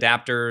 ports and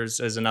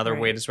adapters is another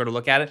way to sort of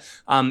look at it.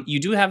 You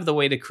do have the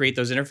way to create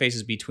those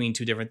interfaces between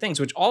 2 different things,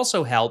 which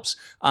also helps,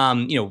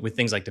 with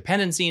things like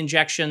dependency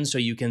injection. So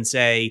you can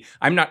say,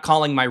 I'm not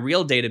calling my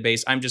real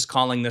database, I'm just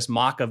calling this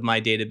mock of my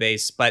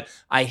database, but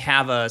I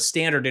have a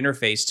standard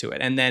interface to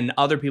it. And then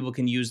other people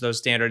can use those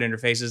standard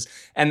interfaces.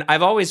 And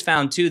I've always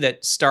found too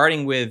that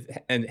starting with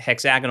an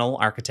hexagonal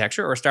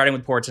architecture or starting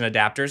with ports and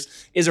adapters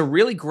is a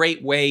really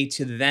great way way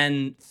to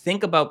then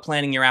think about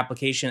planning your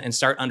application and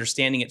start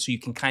understanding it so you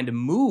can kind of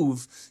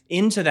move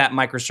into that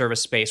microservice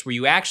space where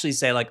you actually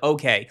say like,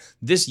 okay,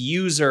 this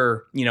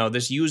user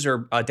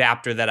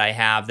adapter that I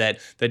have that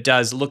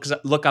does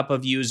lookup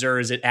of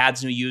users, it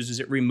adds new users,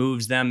 it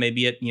removes them,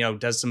 maybe it,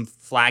 does some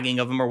flagging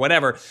of them or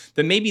whatever,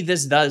 then maybe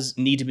this does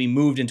need to be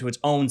moved into its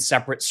own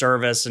separate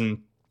service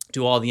and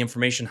do all the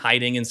information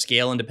hiding and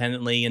scale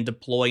independently and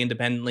deploy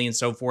independently and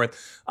so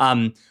forth.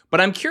 But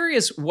I'm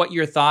curious what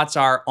your thoughts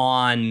are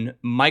on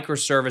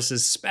microservices,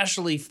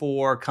 especially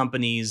for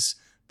companies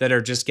that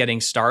are just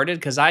getting started,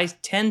 because I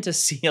tend to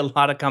see a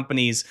lot of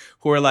companies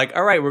who are like,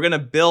 all right, we're going to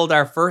build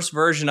our first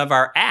version of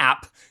our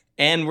app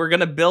and we're going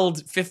to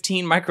build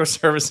 15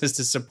 microservices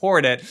to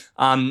support it.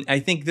 I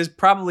think this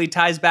probably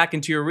ties back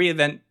into your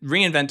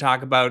reInvent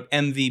talk about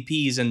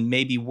MVPs and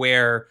maybe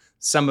where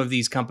some of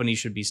these companies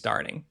should be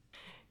starting.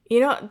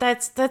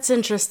 That's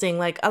interesting.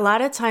 Like a lot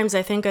of times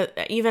I think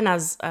even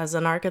as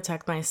an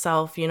architect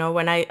myself,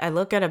 when I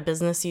look at a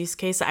business use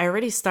case, I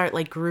already start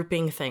like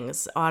grouping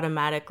things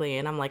automatically.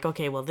 And I'm like,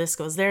 okay, well, this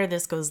goes there,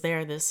 this goes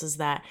there, this is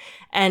that.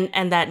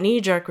 And that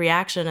knee-jerk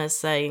reaction is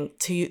saying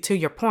to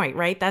your point,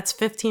 right? That's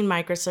 15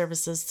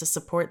 microservices to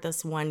support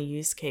this one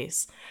use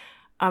case.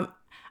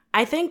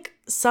 I think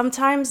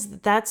sometimes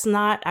that's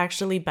not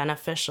actually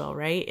beneficial,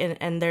 right?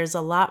 And there's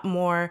a lot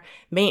more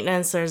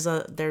maintenance.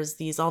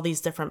 There's all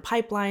these different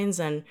pipelines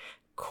and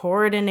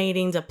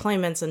coordinating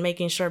deployments and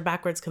making sure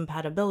backwards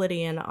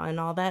compatibility and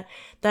all that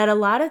a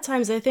lot of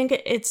times I think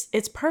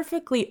it's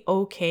perfectly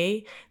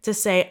okay to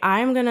say,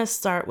 I'm going to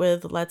start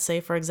with, let's say,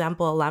 for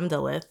example, a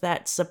Lambda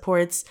that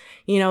supports,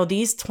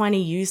 these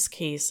 20 use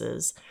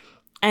cases,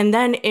 and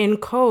then in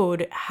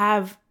code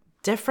have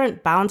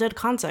different bounded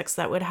contexts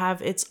that would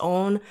have its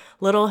own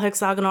little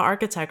hexagonal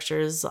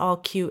architectures, all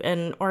cute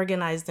and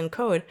organized in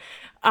code.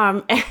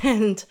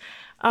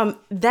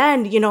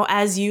 Then,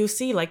 as you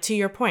see, like to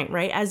your point,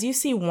 right, as you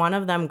see one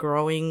of them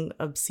growing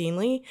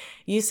obscenely,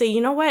 you say,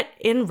 you know what,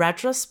 in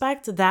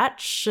retrospect,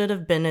 that should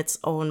have been its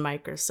own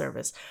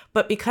microservice.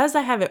 But because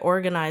I have it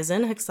organized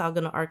in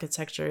hexagonal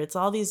architecture, it's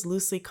all these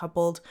loosely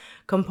coupled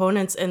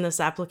components in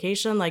this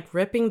application, like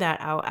ripping that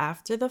out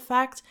after the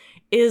fact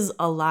is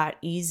a lot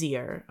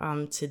easier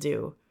to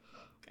do.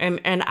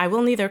 And I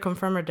will neither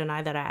confirm or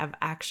deny that I have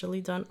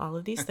actually done all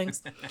of these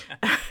things.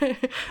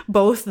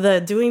 Both the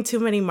doing too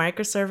many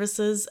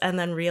microservices and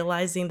then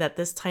realizing that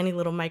this tiny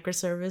little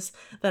microservice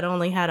that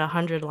only had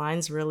 100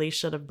 lines really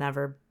should have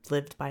never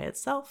lived by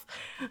itself,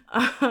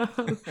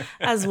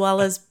 as well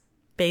as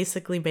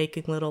basically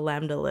making little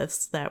Lambda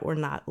lists that were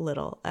not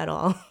little at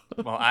all.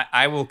 Well,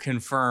 I will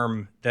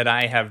confirm that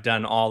I have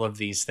done all of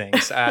these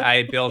things.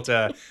 I built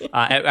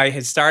I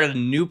had started a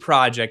new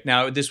project.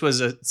 Now, this was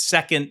a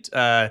second,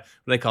 what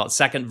do they call it?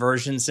 Second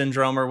version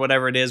syndrome or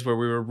whatever it is, where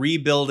we were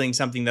rebuilding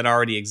something that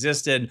already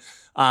existed.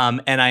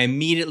 And I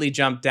immediately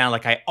jumped down.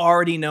 Like I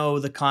already know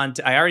the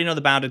I already know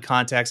the bounded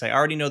context. I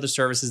already know the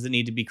services that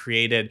need to be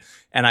created.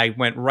 And I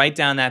went right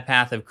down that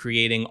path of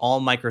creating all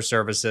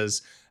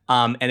microservices.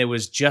 And it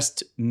was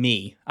just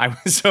me. I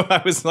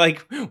was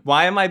like,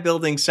 why am I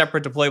building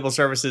separate deployable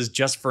services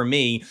just for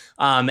me?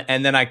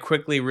 And then I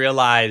quickly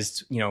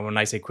realized, when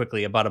I say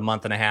quickly, about a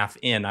month and a half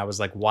in, I was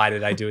like, why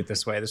did I do it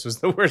this way? This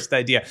was the worst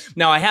idea.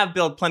 Now, I have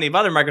built plenty of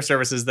other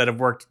microservices that have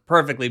worked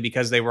perfectly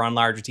because they were on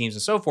larger teams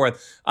and so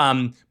forth.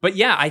 But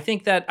yeah, I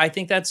think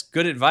that's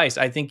good advice.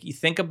 I think you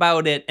think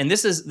about it, and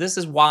this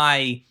is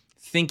why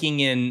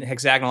thinking in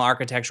hexagonal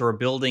architecture or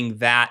building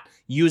that,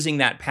 using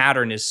that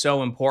pattern is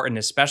so important,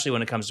 especially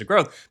when it comes to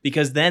growth,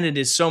 because then it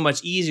is so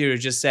much easier to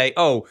just say,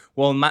 oh,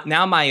 well,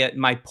 now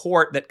my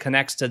port that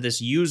connects to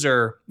this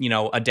user,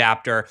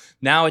 adapter,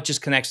 now it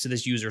just connects to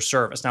this user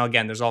service. Now,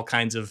 again, there's all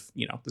kinds of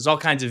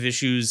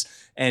issues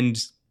and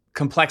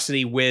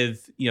complexity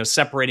with,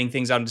 separating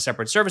things out into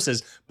separate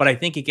services, but I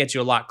think it gets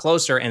you a lot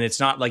closer, and it's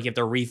not like you have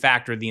to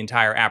refactor the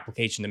entire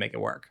application to make it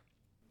work.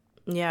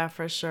 Yeah,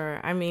 for sure.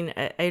 I mean,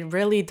 it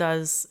really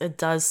does. It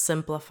does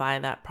simplify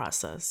that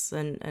process.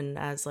 And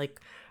as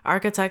like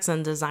architects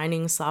and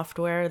designing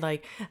software,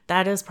 like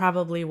that is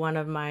probably one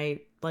of my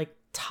like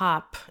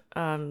top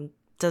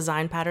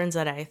design patterns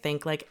that I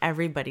think like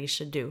everybody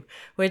should do,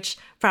 which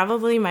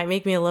probably might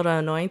make me a little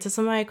annoying to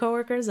some of my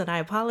coworkers. And I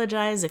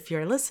apologize if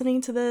you're listening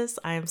to this.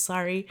 I am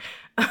sorry.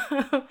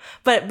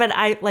 But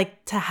I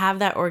like to have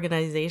that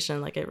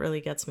organization. Like it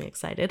really gets me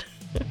excited.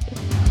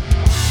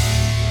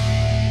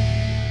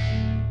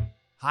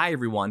 Hi,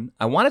 everyone.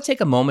 I want to take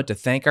a moment to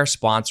thank our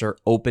sponsor,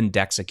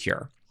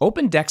 OpenDexEcure.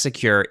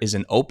 OpenDexEcure is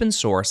an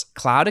open-source,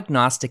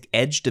 cloud-agnostic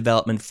edge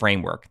development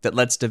framework that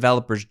lets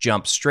developers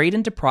jump straight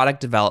into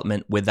product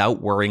development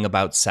without worrying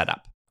about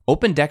setup.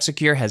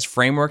 OpenDexEcure has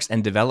frameworks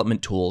and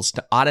development tools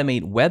to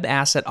automate web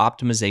asset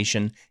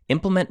optimization,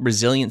 implement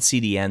resilient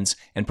CDNs,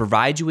 and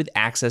provide you with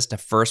access to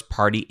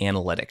first-party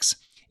analytics.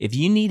 If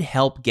you need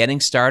help getting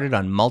started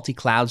on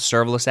multi-cloud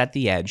serverless at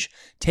the edge,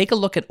 take a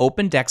look at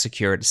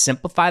OpenDexEcure to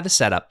simplify the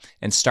setup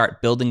and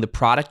start building the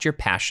product you're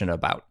passionate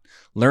about.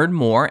 Learn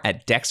more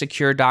at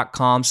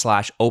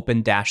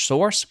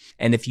dexecure.com/open-source.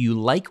 And if you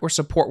like or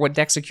support what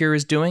Dexecure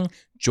is doing,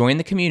 Join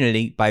the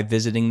community by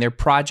visiting their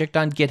project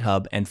on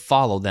GitHub and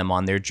follow them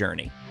on their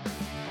journey.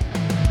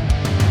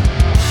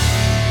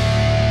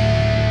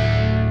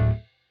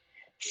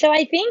 So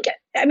I think,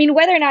 I mean,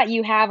 whether or not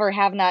you have or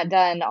have not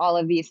done all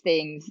of these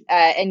things,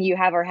 and you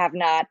have or have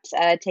not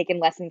taken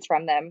lessons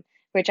from them,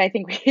 which I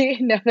think we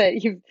know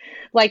that you've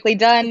likely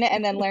done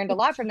and then learned a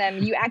lot from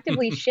them, you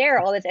actively share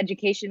all this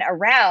education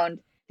around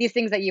these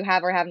things that you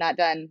have or have not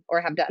done or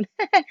have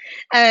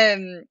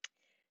done.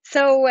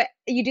 So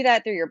you do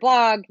that through your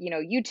blog,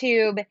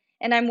 YouTube.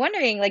 And I'm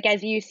wondering, like,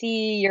 as you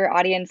see your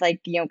audience,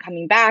 like,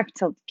 coming back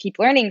to keep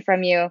learning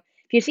from you,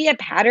 if you see a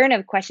pattern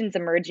of questions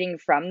emerging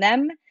from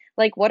them,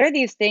 like, what are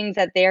these things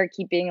that they're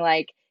keeping,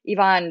 like,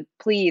 Yvonne,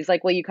 please,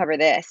 like, will you cover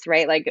this,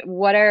 right? Like,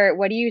 what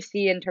do you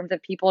see in terms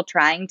of people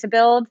trying to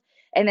build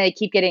and they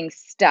keep getting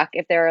stuck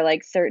if there are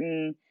like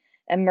certain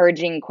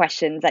emerging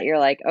questions that you're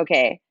like,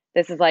 okay,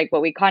 this is like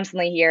what we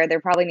constantly hear. There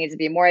probably needs to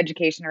be more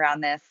education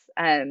around this.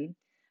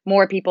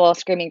 More people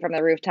screaming from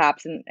the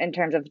rooftops in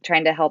terms of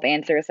trying to help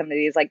answer some of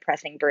these like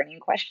pressing,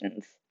 burning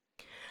questions.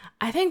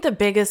 I think the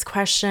biggest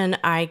question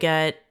I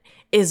get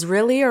is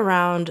really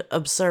around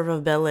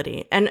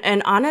observability.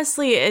 And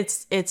honestly,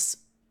 it's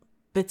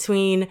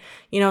between,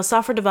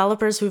 software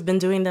developers who've been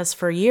doing this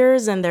for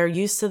years and they're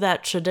used to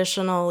that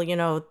traditional,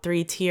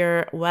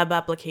 3-tier web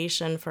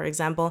application, for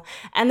example.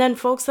 And then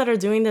folks that are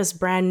doing this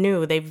brand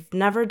new, they've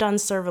never done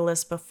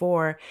serverless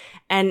before.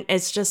 And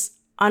it's just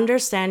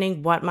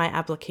understanding what my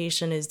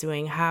application is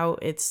doing, how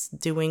it's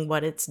doing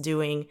what it's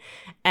doing.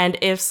 And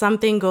if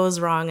something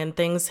goes wrong and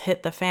things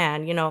hit the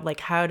fan,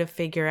 like how to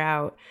figure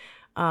out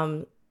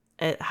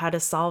how to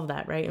solve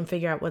that, right? And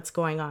figure out what's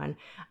going on.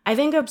 I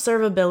think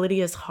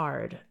observability is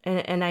hard.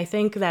 And I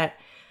think that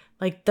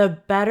like the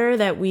better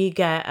that we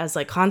get as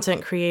like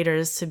content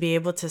creators to be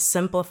able to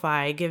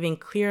simplify, giving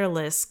clear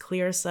lists,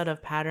 clear set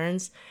of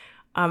patterns,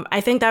 I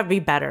think that'd be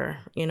better,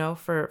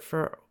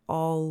 for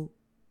all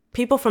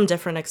people from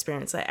different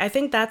experience. I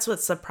think that's what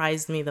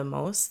surprised me the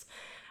most.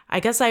 I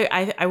guess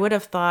I would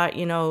have thought,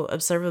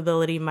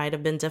 observability might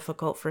have been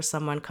difficult for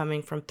someone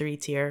coming from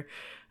 3-tier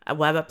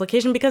web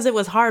application because it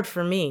was hard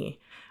for me.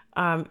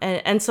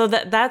 And so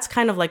that's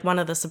kind of like one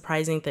of the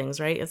surprising things,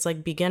 right? It's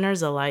like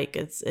beginners alike.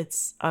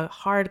 It's a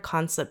hard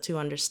concept to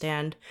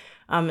understand,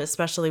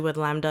 especially with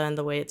Lambda and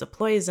the way it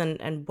deploys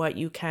and what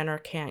you can or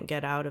can't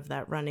get out of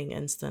that running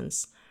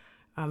instance,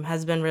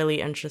 has been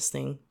really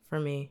interesting for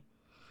me.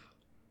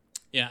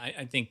 Yeah,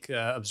 I think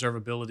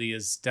observability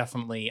is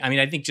definitely,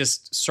 I think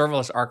just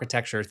serverless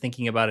architecture,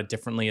 thinking about it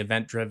differently,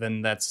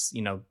 event-driven, that's,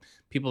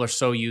 people are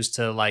so used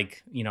to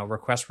like,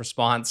 request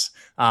response.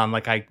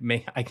 Like I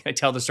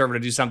tell the server to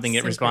do something,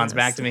 it responds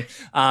back to me.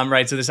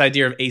 Right. So this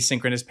idea of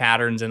asynchronous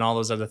patterns and all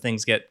those other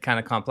things get kind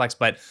of complex.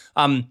 But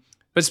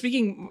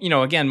speaking,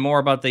 again, more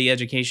about the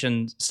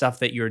education stuff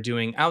that you're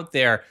doing out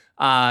there,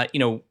 I'm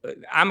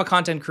a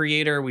content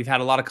creator. We've had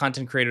a lot of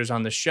content creators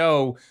on the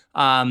show.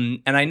 And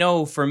I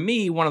know for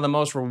me, one of the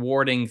most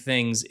rewarding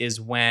things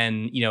is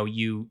when,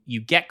 you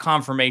get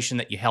confirmation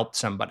that you helped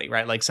somebody,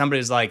 right? Like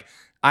somebody's like,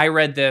 I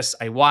read this,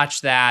 I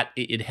watched that,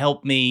 it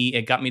helped me,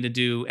 it got me to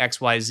do X,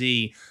 Y,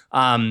 Z.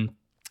 I'm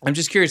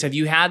just curious, have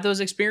you had those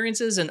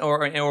experiences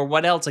or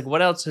what else? Like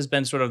what else has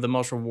been sort of the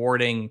most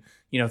rewarding,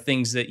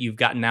 things that you've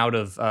gotten out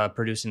of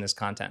producing this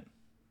content?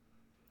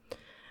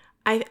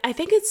 I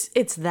think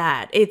it's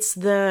that. It's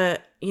the,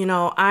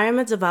 I'm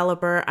a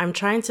developer. I'm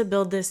trying to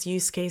build this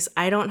use case.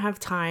 I don't have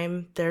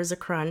time. There's a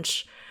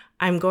crunch.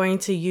 I'm going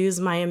to use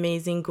my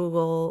amazing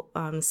Google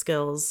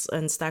skills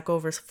and Stack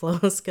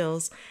Overflow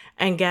skills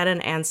and get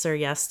an answer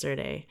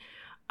yesterday.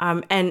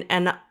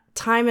 And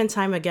time and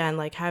time again,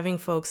 like having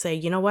folks say,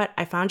 you know what,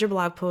 I found your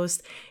blog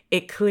post.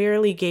 It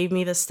clearly gave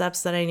me the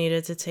steps that I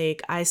needed to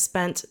take. I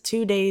spent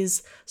 2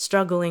 days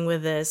struggling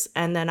with this,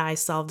 and then I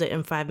solved it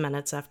in 5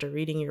 minutes after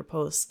reading your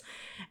post.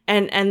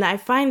 And I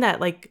find that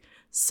like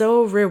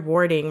so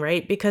rewarding,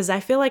 right? Because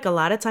I feel like a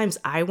lot of times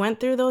I went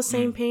through those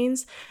same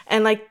pains.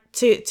 And like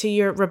to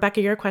your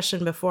Rebecca, your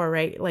question before,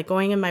 right? Like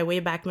going in my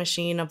Wayback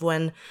Machine of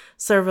when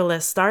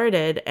serverless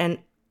started, and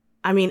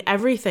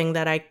everything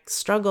that I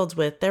struggled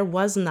with, there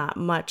was not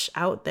much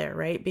out there,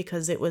 right?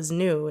 Because it was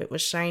new, it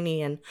was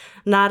shiny, and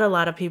not a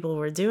lot of people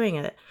were doing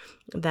it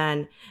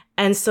then.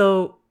 And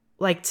so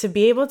like to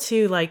be able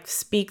to like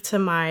speak to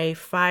my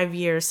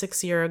 5-year,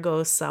 6-year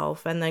ago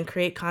self and then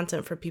create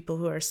content for people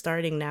who are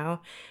starting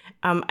now,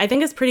 I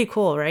think it's pretty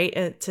cool,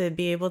 right? To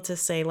be able to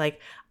say like,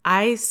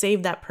 I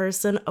saved that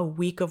person a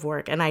week of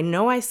work. And I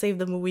know I saved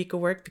them a week of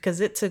work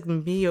because it took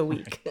me a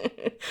week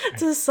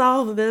to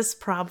solve this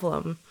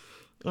problem.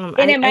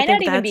 And it might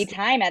not even be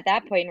time at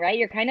that point, right?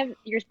 You're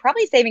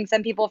probably saving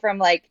some people from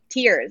like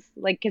tears,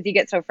 like, because you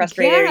get so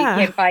frustrated or you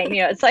can't find,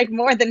 it's like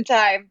more than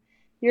time.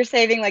 You're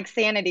saving like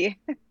sanity.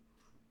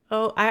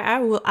 Oh,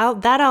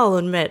 I'll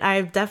admit,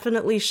 I've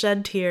definitely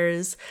shed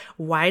tears.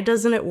 Why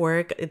doesn't it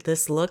work?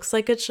 This looks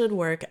like it should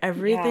work.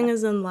 Everything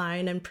is in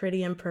line and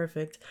pretty and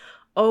perfect.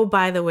 oh,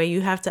 by the way,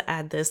 you have to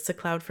add this to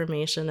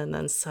CloudFormation, and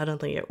then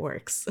suddenly it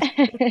works.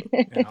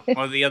 Yeah.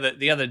 Well, the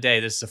other day,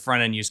 this is a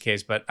front end use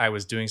case, but I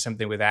was doing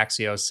something with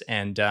Axios,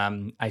 and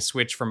I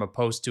switched from a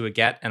post to a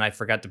get, and I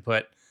forgot to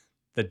put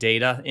the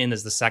data in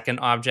as the second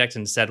object,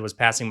 and instead was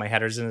passing my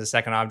headers into the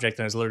second object,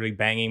 and I was literally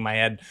banging my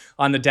head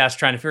on the desk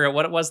trying to figure out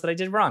what it was that I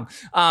did wrong.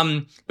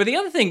 But the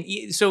other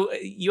thing, so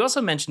you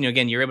also mentioned,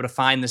 again, you're able to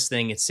find this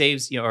thing, it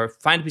saves, or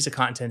find a piece of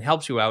content,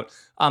 helps you out.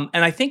 And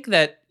I think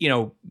that,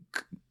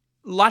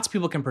 lots of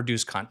people can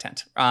produce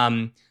content.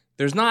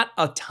 There's not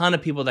a ton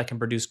of people that can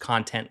produce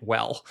content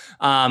well,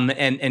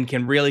 and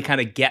can really kind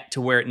of get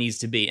to where it needs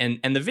to be.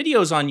 And the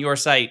videos on your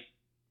site,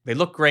 they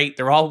look great.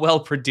 They're all well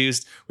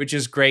produced, which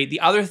is great.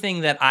 The other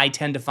thing that I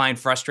tend to find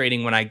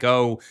frustrating when I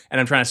go and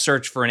I'm trying to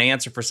search for an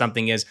answer for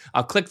something is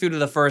I'll click through to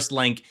the first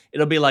link.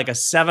 It'll be like a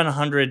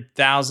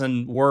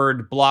 700,000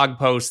 word blog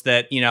post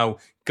that,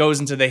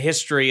 goes into the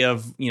history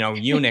of,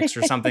 Unix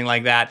or something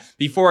like that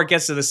before it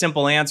gets to the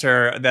simple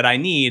answer that I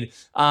need.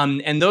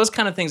 And those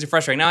kind of things are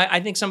frustrating. Now, I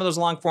think some of those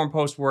long form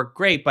posts work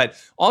great, but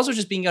also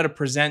just being able to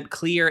present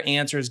clear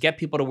answers, get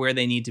people to where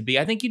they need to be.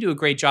 I think you do a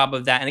great job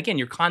of that. And again,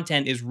 your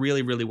content is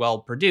really, really well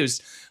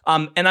produced.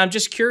 And I'm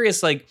just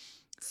curious, like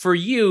for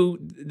you,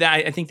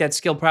 that I think that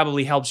skill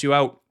probably helps you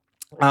out.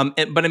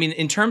 But I mean,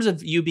 in terms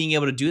of you being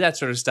able to do that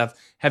sort of stuff,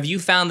 have you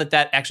found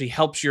that actually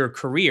helps your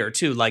career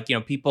too? Like,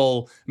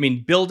 people,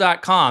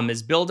 Bill.com,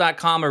 is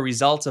Bill.com a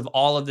result of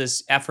all of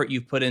this effort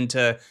you've put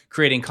into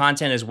creating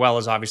content as well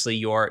as obviously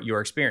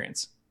your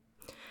experience?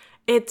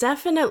 It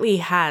definitely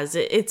has.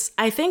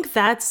 I think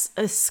that's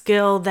a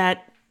skill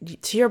that,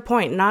 to your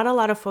point, not a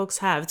lot of folks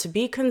have, to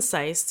be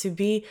concise,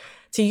 to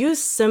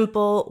use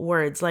simple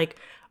words. Like,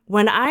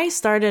 when I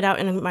started out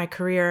in my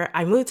career,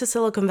 I moved to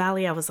Silicon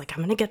Valley. I was like, I'm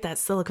going to get that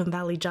Silicon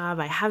Valley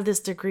job. I have this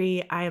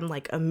degree. I am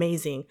like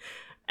amazing.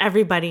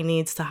 Everybody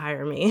needs to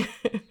hire me.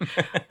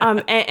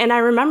 And I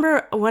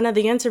remember one of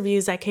the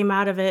interviews that came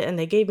out of it, and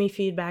they gave me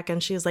feedback,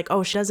 and she was like,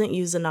 oh, she doesn't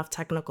use enough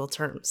technical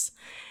terms.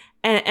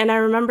 And I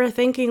remember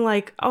thinking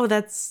like, oh,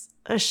 that's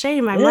a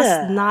shame. I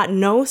must not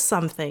know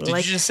something. Did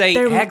you just say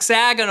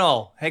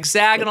hexagonal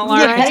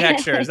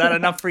architecture? Is that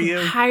enough for you?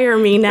 Hire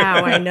me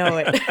now. I know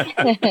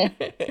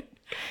it.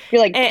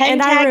 You're like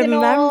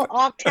pentagonal,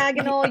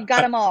 octagonal, you got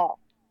them all.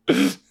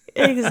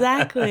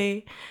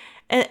 Exactly.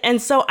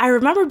 And so I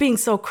remember being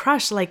so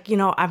crushed, like,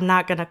 I'm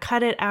not going to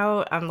cut it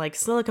out. I'm like,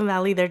 Silicon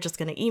Valley, they're just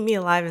going to eat me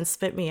alive and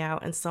spit me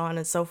out, and so on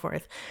and so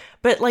forth.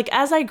 But like,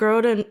 as I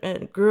grew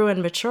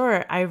and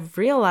mature, I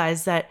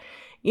realized that,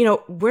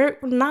 we're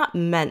not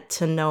meant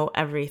to know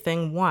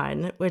everything,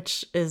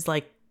 which is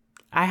like,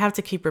 I have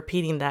to keep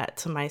repeating that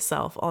to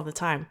myself all the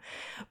time.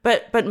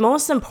 But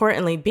most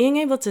importantly, being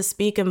able to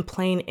speak in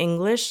plain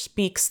English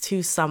speaks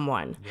to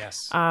someone.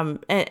 Yes.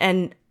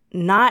 And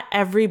not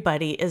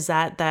everybody is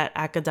at that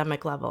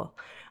academic level.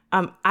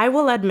 I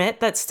will admit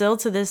that still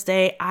to this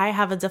day, I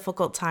have a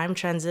difficult time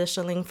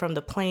transitioning from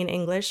the plain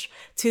English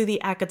to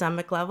the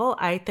academic level.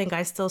 I think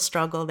I still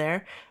struggle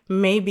there.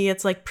 Maybe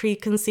it's like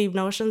preconceived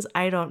notions.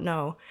 I don't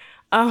know.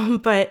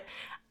 But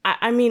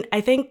I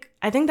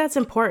think that's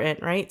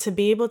important, right? To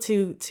be able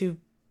to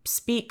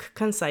speak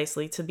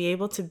concisely, to be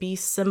able to be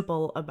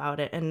simple about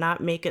it and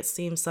not make it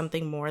seem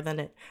something more than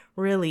it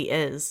really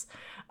is.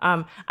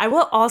 I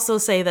will also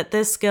say that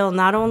this skill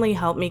not only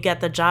helped me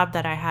get the job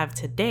that I have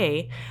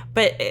today,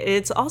 but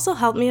it's also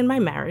helped me in my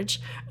marriage,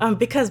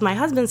 because my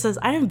husband says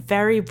I am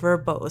very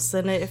verbose.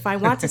 And if I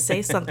want to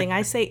say something,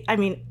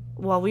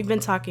 we've been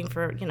talking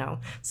for,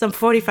 some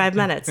 45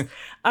 minutes.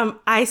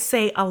 I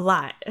say a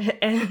lot.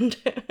 And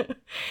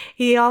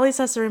he always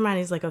has to remind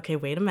me, he's like, okay,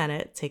 wait a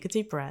minute, take a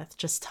deep breath.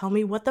 Just tell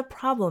me what the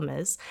problem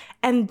is,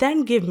 and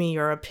then give me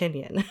your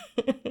opinion.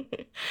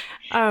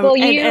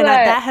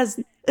 That has...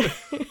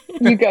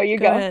 You go.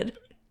 Ahead.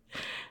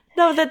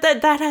 No,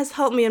 that has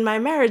helped me in my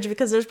marriage,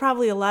 because there's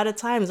probably a lot of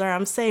times where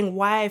I'm saying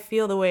why I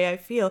feel the way I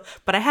feel,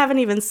 but I haven't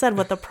even said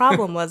what the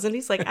problem was. And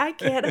he's like, I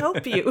can't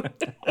help you.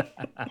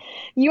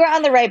 You are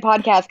on the right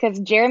podcast, because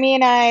Jeremy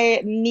and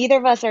I, neither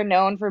of us are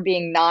known for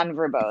being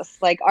non-verbose.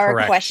 Like, our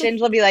Correct.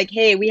 questions will be like,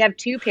 hey, we have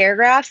 2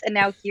 paragraphs and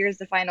now here's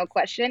the final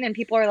question. And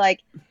people are like,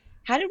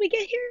 how did we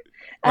get here?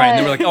 Right. And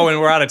they were like, oh, and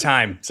we're out of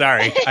time.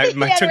 Sorry. I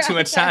Yeah, took too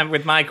much time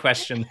with my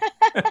question.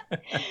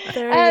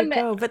 There you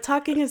go. But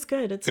talking is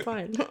good. It's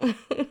fine.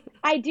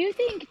 I do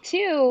think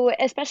too,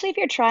 especially if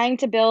you're trying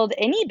to build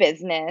any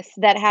business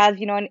that has,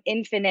 an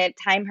infinite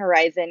time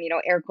horizon,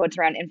 air quotes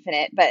around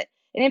infinite, but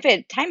an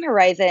infinite time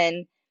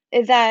horizon,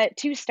 is that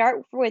to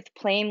start with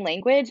plain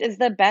language is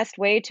the best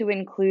way to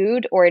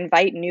include or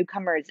invite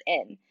newcomers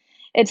in.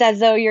 It's as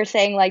though you're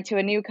saying, like, to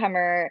a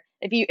newcomer,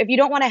 if you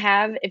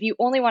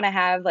only want to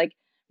have like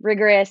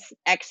rigorous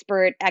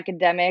expert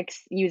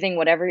academics using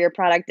whatever your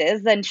product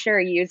is, then sure,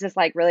 use this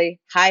like really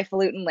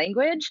highfalutin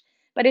language.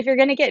 But if you're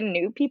going to get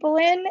new people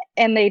in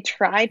and they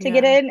try to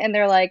get in and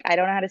they're like, I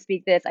don't know how to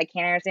speak this, I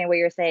can't understand what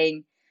you're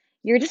saying,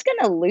 you're just going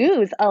to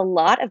lose a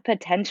lot of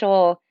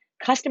potential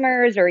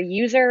customers or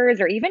users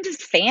or even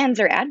just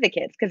fans or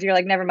advocates, because you're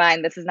like, never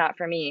mind, this is not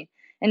for me.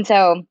 And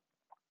so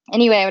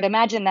anyway, I would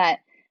imagine that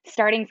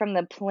starting from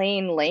the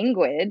plain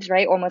language,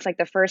 right? Almost like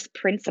the first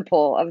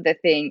principle of the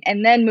thing,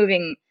 and then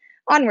moving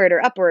onward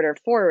or upward or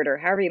forward or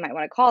however you might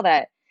want to call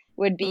that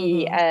would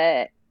be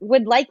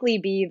would likely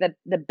be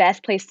the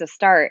best place to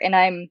start. And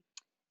I'm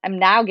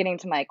now getting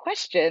to my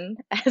question,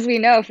 as we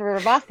know for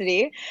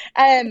verbosity.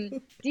 Do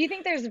you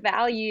think there's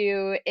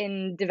value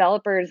in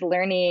developers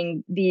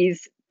learning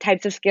these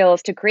types of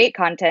skills to create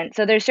content?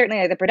 So there's certainly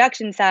like the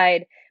production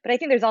side, but I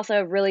think there's also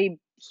a really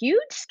huge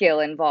skill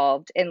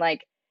involved in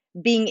like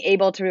being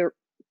able to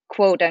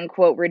quote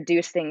unquote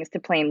reduce things to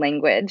plain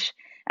language.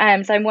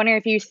 So I'm wondering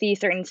if you see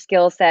certain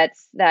skill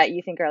sets that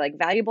you think are like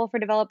valuable for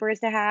developers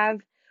to have,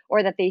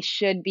 or that they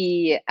should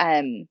be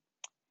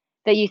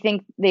that you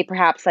think they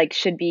perhaps like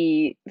should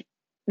be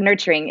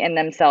nurturing in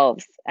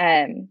themselves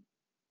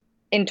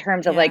in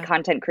terms of like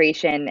content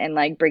creation and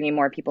like bringing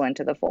more people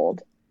into the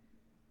fold.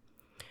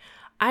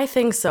 I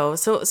think so.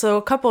 So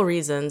a couple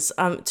reasons.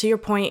 To your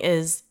point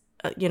is,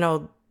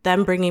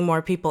 them bringing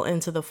more people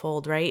into the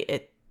fold,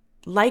 right?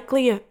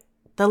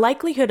 The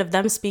likelihood of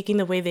them speaking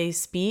the way they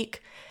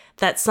speak,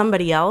 that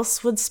somebody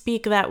else would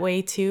speak that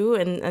way too,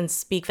 and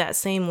speak that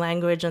same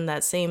language and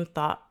that same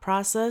thought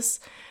process,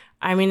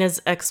 I mean,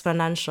 is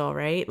exponential,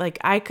 right? Like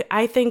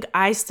I think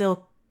I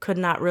still could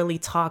not really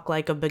talk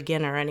like a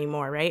beginner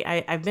anymore,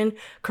 right? I've been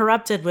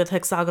corrupted with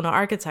hexagonal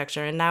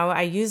architecture, and now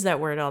I use that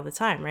word all the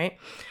time, right?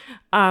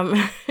 And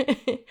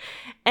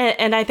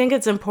I think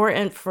it's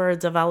important for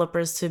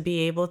developers to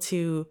be able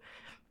to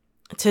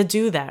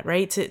do that,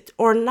 right?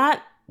 Or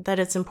not that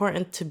it's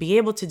important to be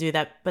able to do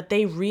that, but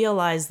they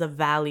realize the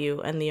value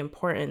and the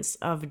importance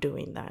of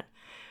doing that.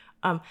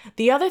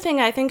 The other thing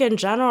I think in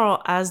general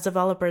as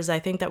developers, I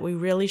think that we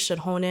really should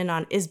hone in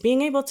on is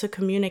being able to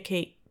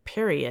communicate,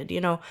 period.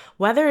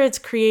 Whether it's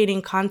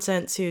creating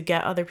content to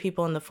get other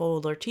people in the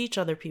fold or teach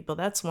other people,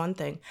 that's one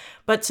thing.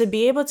 But to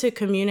be able to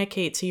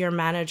communicate to your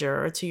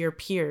manager or to your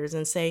peers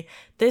and say,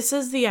 this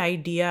is the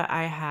idea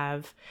I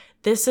have.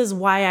 This is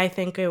why I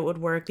think it would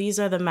work. These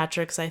are the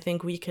metrics I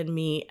think we can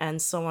meet,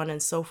 and so on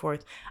and so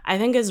forth, I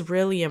think is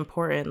really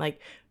important. Like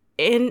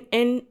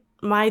in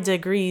my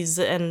degrees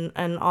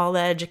and all the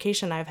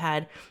education I've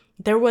had,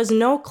 there was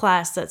no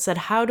class that said,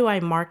 how do I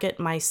market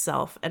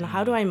myself and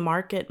how do I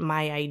market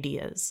my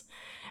ideas?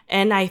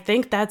 And I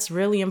think that's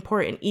really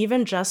important,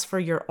 even just for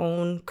your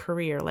own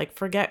career. Like,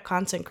 forget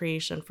content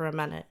creation for a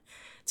minute.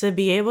 To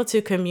be able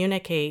to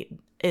communicate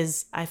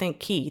is, I think,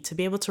 key. To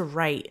be able to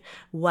write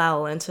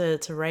well and to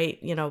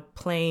write,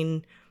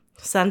 plain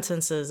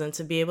sentences and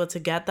to be able to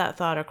get that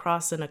thought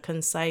across in a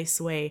concise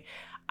way.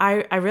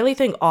 I really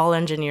think all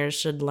engineers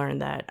should learn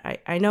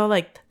that. I know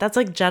like that's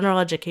like general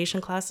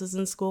education classes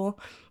in school,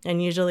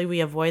 and usually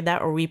we avoid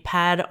that, or we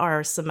pad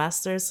our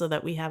semesters so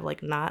that we have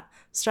like not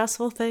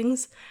stressful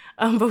things.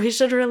 But we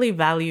should really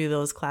value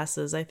those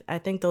classes. I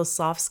think those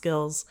soft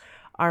skills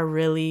are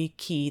really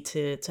key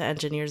to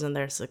engineers and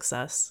their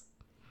success.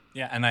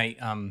 Yeah, and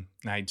I'm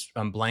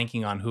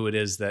blanking on who it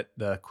is that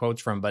the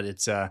quote's from, but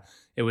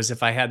it was,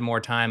 if I had more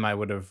time, I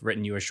would have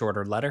written you a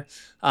shorter letter.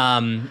 I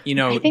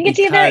think it's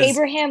either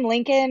Abraham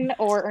Lincoln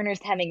or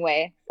Ernest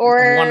Hemingway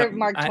or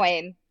Mark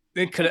Twain.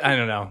 It could, I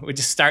don't know. We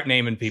just start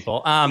naming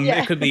people.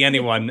 It could be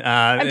anyone.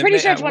 I'm pretty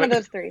sure it's one of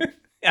those three.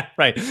 Yeah,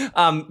 right.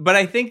 But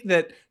I think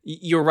that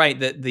you're right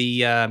that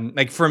the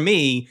like for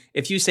me,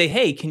 if you say,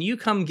 "Hey, can you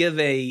come give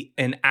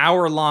an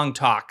hour-long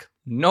talk?"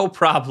 No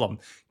problem.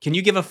 Can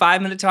you give a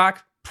 5-minute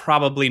talk?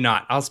 Probably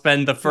not. I'll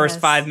spend the first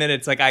 5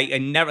 minutes. Like I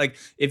never, like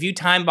if you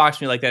time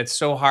box me like that, it's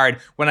so hard.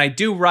 When I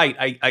do write,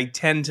 I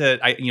tend to,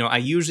 I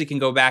usually can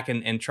go back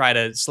and try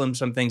to slim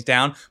some things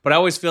down, but I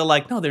always feel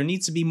like, no, there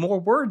needs to be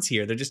more words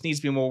here. There just needs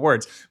to be more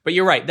words. But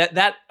you're right.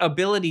 That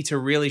ability to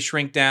really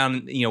shrink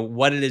down,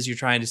 what it is you're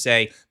trying to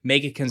say,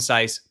 make it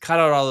concise, cut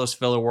out all those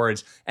filler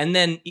words, and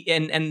then,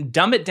 and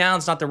dumb it down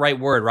is not the right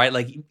word, right?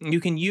 Like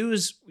you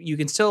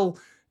can still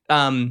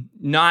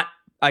not,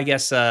 I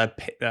guess,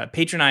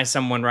 patronize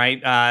someone,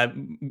 right?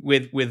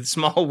 With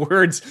small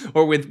words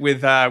or with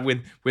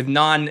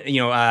non,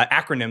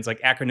 acronyms. Like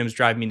acronyms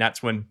drive me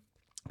nuts when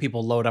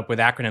people load up with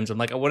acronyms. I'm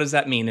like, oh, what does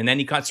that mean? And then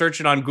you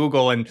search it on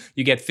Google and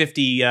you get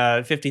 50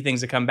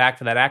 things that come back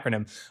for that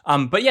acronym.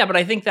 But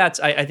I think that's,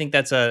 I think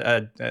that's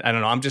I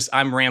don't know.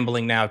 I'm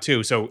rambling now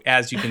too. So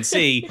as you can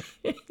see,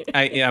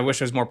 I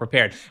wish I was more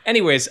prepared.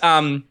 Anyways,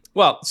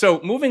 well, so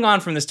moving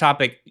on from this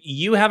topic,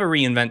 you have a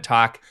reInvent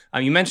talk.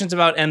 You mentioned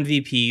about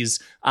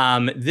MVPs.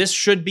 This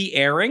should be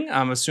airing,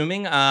 I'm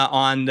assuming,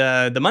 on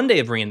the Monday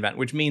of reInvent,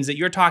 which means that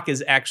your talk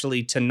is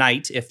actually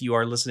tonight if you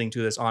are listening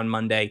to this on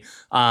Monday.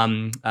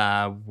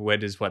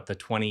 What is the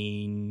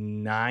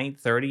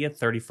 29th, 30th,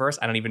 31st?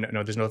 I don't even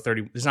know. There's not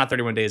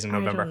 31 days in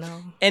November. I don't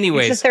know.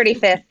 Anyways. It's the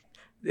 35th.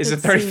 Is the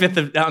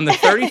 35th on the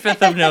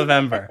 35th of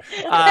November.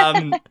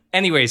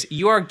 Anyways,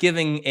 you are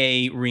giving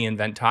a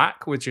reInvent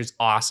talk, which is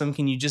awesome.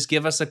 Can you just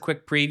give us a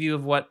quick preview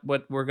of what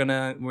we're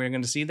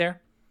gonna see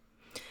there?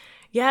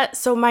 Yeah,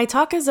 so my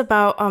talk is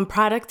about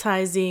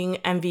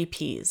productizing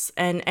MVPs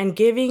and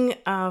giving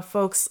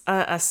folks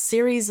a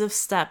series of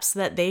steps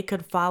that they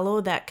could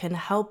follow that can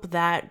help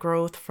that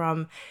growth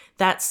from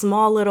that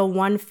small little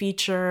one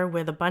feature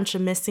with a bunch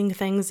of missing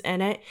things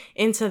in it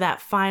into that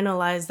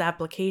finalized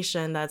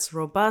application that's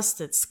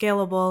robust, it's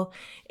scalable,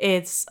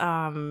 it's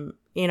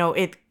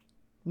it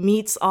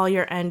meets all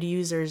your end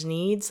users'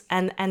 needs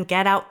and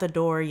get out the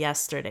door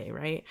yesterday,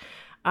 right?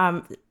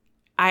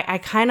 I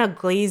kind of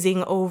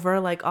glazing over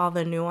like all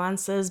the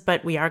nuances,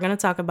 but we are going to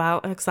talk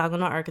about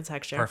hexagonal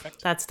architecture.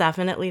 Perfect. That's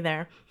definitely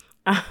there.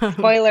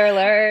 Spoiler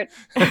alert.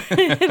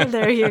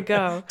 There you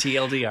go.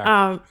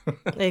 TLDR.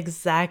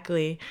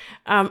 Exactly.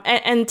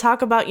 And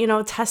talk about,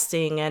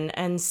 testing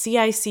and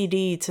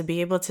CI/CD to be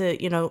able to,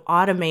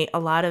 automate a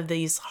lot of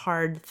these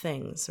hard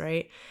things,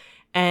 right?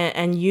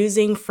 And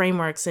using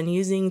frameworks and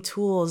using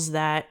tools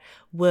that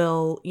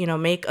will,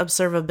 make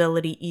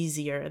observability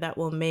easier, that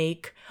will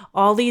make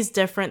all these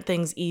different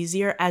things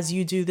easier as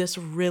you do this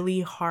really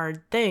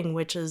hard thing,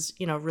 which is,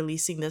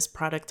 releasing this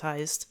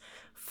productized,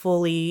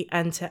 fully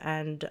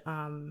end-to-end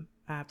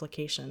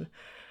application.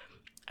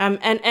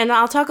 And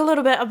I'll talk a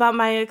little bit about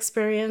my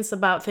experience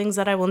about things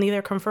that I will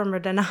neither confirm or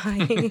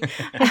deny,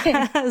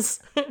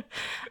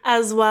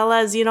 as well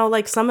as,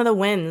 like some of the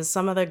wins,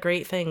 some of the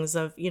great things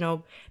of,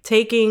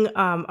 taking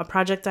a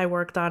project I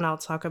worked on. I'll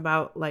talk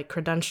about like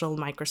credential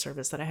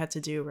microservice that I had to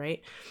do,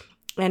 right?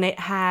 And it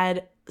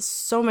had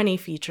so many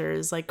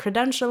features. Like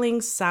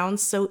credentialing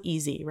sounds so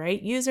easy,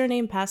 right?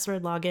 Username,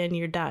 password, login,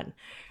 you're done.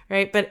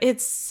 Right. But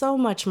it's so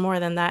much more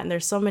than that. And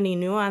there's so many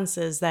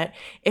nuances that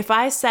if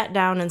I sat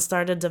down and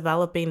started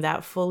developing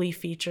that fully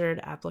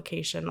featured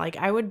application, like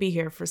I would be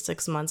here for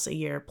 6 months, a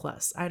year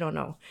plus, I don't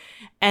know.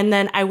 And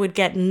then I would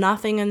get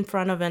nothing in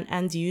front of an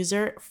end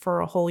user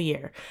for a whole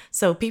year.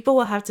 So people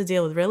will have to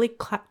deal with really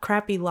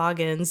crappy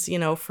logins,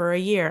 for a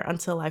year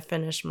until I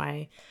finish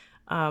my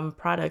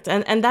product.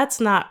 And that's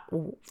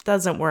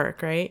doesn't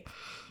work. Right.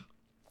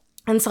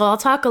 And so I'll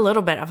talk a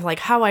little bit of like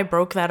how I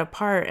broke that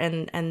apart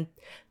and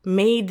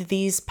made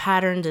these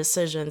pattern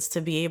decisions to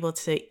be able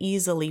to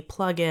easily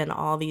plug in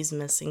all these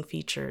missing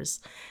features.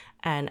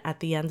 And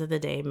at the end of the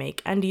day,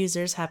 make end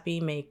users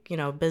happy, make,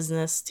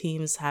 business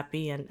teams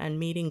happy and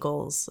meeting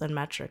goals and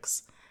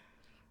metrics.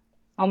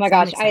 Oh my So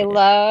I'm gosh,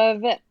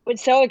 excited.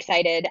 so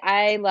excited.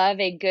 I love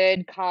a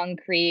good,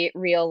 concrete,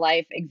 real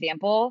life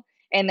example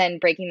and then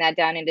breaking that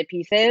down into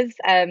pieces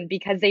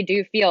because they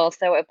do feel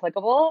so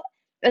applicable,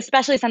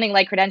 especially something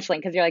like credentialing,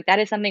 because you're like, that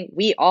is something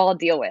we all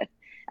deal with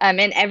and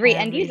every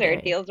end Every user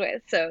day. deals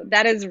with. So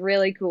that is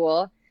really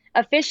cool.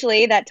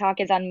 Officially, that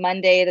talk is on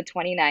Monday, the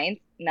 29th,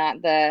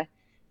 not the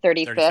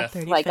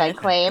 35th, like I 35th.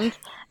 claimed.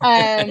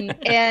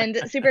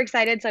 And super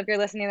excited. So if you're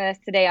listening to this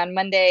today on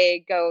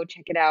Monday, go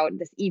check it out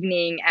this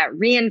evening at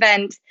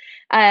reInvent.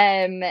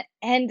 And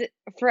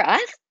for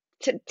us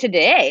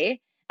today,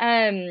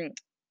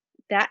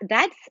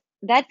 that's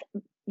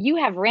you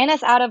have ran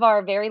us out of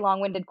our very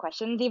long-winded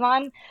questions,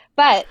 Yvonne.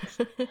 But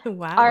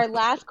Wow. our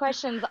last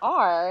questions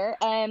are,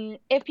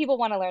 if people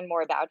want to learn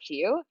more about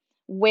you,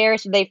 where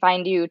should they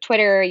find you?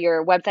 Twitter,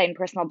 your website and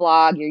personal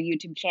blog, your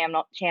YouTube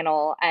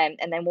channel, and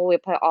then we'll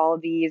put all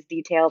of these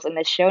details in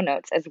the show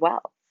notes as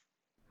well.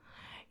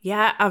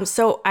 Yeah.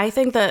 So I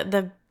think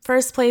the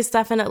first place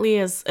definitely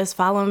is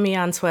following me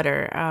on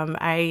Twitter.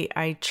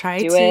 I try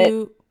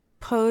to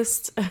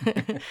post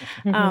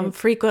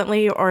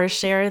frequently or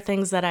share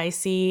things that I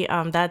see.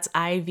 That's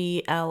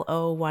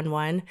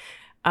IVLO11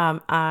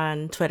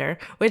 on Twitter,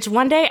 which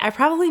one day I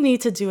probably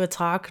need to do a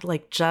talk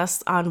like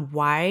just on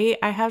why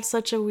I have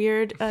such a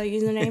weird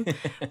username.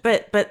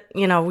 but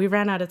we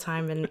ran out of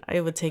time and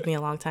it would take me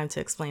a long time to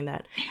explain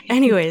that.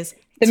 Anyways,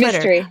 the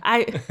Twitter.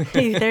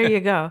 Mystery. There you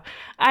go.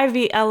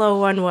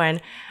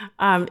 IVLO11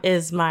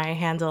 is my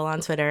handle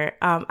on Twitter.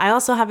 I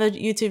also have a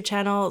YouTube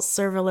channel,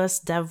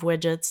 Serverless Dev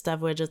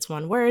Widgets,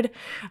 one word.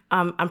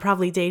 I'm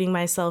probably dating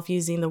myself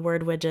using the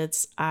word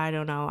widgets. I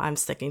don't know. I'm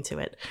sticking to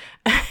it.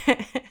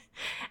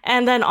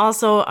 And then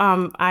also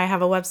I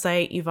have a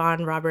website,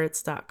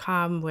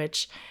 YvonneRoberts.com,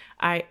 which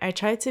I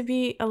try to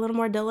be a little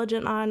more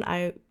diligent on.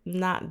 I'm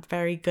not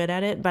very good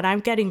at it, but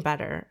I'm getting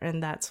better,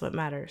 and that's what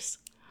matters.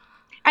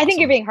 I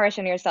think you're being harsh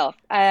on yourself.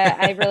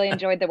 I really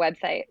enjoyed the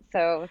website,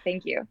 so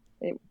thank you.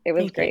 It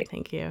was great.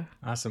 Thank you.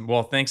 Awesome.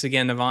 Well, thanks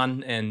again,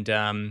 Yvonne,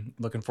 and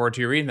looking forward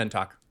to your reInvent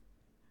talk.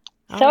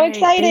 So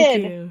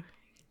excited.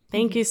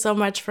 Thank you so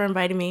much for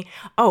inviting me.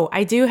 Oh,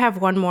 I do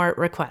have one more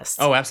request.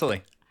 Oh,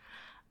 absolutely.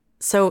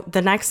 So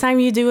the next time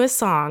you do a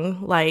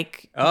song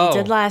like you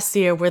did last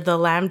year with the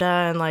Lambda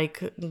and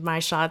like my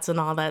shots and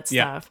all that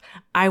stuff,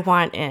 I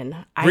want in.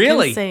 I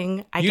can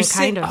sing. I can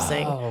kind of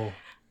sing.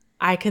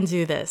 I can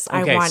do this.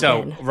 Okay, I want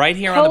so in. right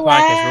here on the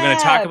podcast, we're going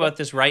to talk about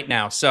this right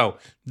now. So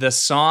the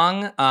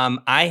song,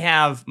 I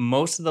have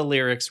most of the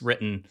lyrics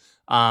written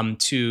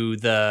to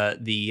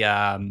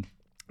the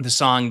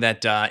song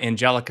that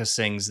Angelica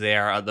sings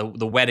there,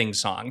 the wedding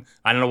song.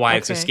 I don't know why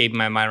it's escaping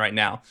my mind right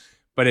now.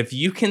 But if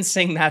you can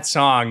sing that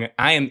song,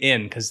 I am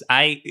in, because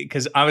I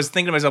was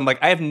thinking to myself, I'm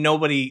like, I have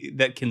nobody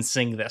that can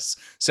sing this.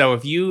 So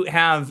if you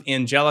have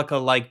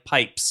Angelica-like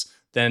pipes,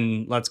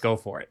 then let's go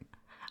for it.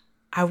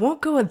 I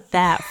won't go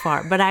that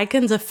far, but I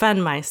can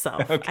defend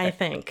myself, okay. I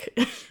think.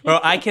 Well,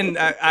 I can.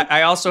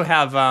 I also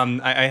have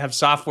I have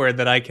software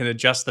that I can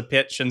adjust the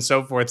pitch and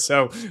so forth.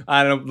 So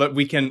I don't know, but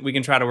we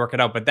can try to work it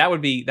out. But that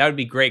would be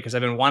great, because I've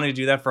been wanting to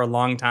do that for a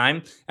long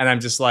time, and I'm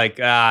just like,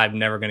 I'm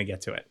never going to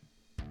get to it.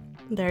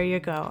 There you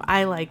go.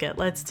 I like it.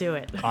 Let's do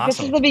it. Awesome.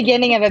 This is the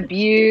beginning of a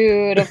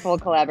beautiful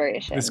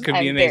collaboration. This could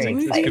be amazing.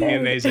 This could be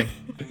amazing.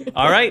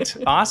 All right.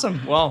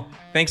 Awesome. Well,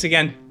 thanks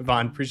again,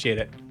 Yvonne. Appreciate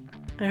it.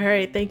 All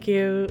right. Thank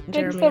you,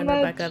 Jeremy and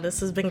Rebecca. This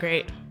has been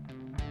great.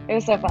 It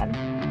was so fun.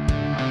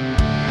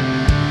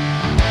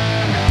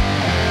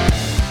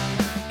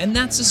 And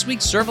that's this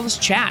week's Serverless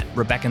Chat.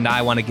 Rebecca and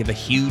I want to give a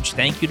huge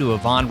thank you to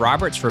Yvonne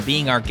Roberts for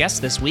being our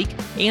guest this week,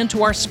 and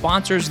to our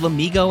sponsors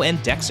Lamigo and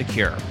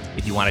Dexecure.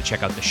 If you want to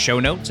check out the show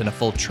notes and a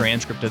full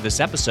transcript of this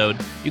episode,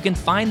 you can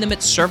find them at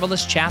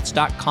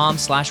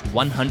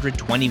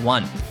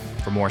serverlesschats.com/121.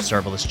 For more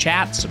Serverless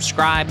Chat,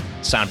 subscribe,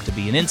 sign up to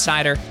be an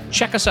insider,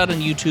 check us out on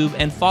YouTube,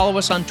 and follow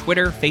us on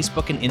Twitter,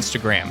 Facebook, and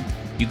Instagram.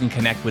 You can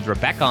connect with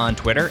Rebecca on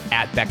Twitter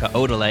at Becca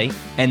Odelay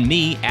and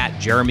me at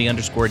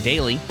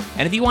Jeremy_Daily.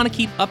 And if you want to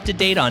keep up to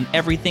date on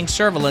everything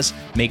serverless,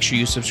 make sure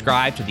you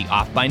subscribe to the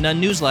Off by None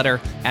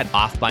newsletter at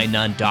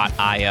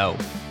offbynone.io.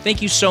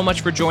 Thank you so much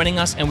for joining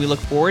us, and we look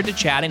forward to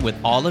chatting with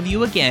all of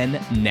you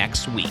again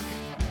next week.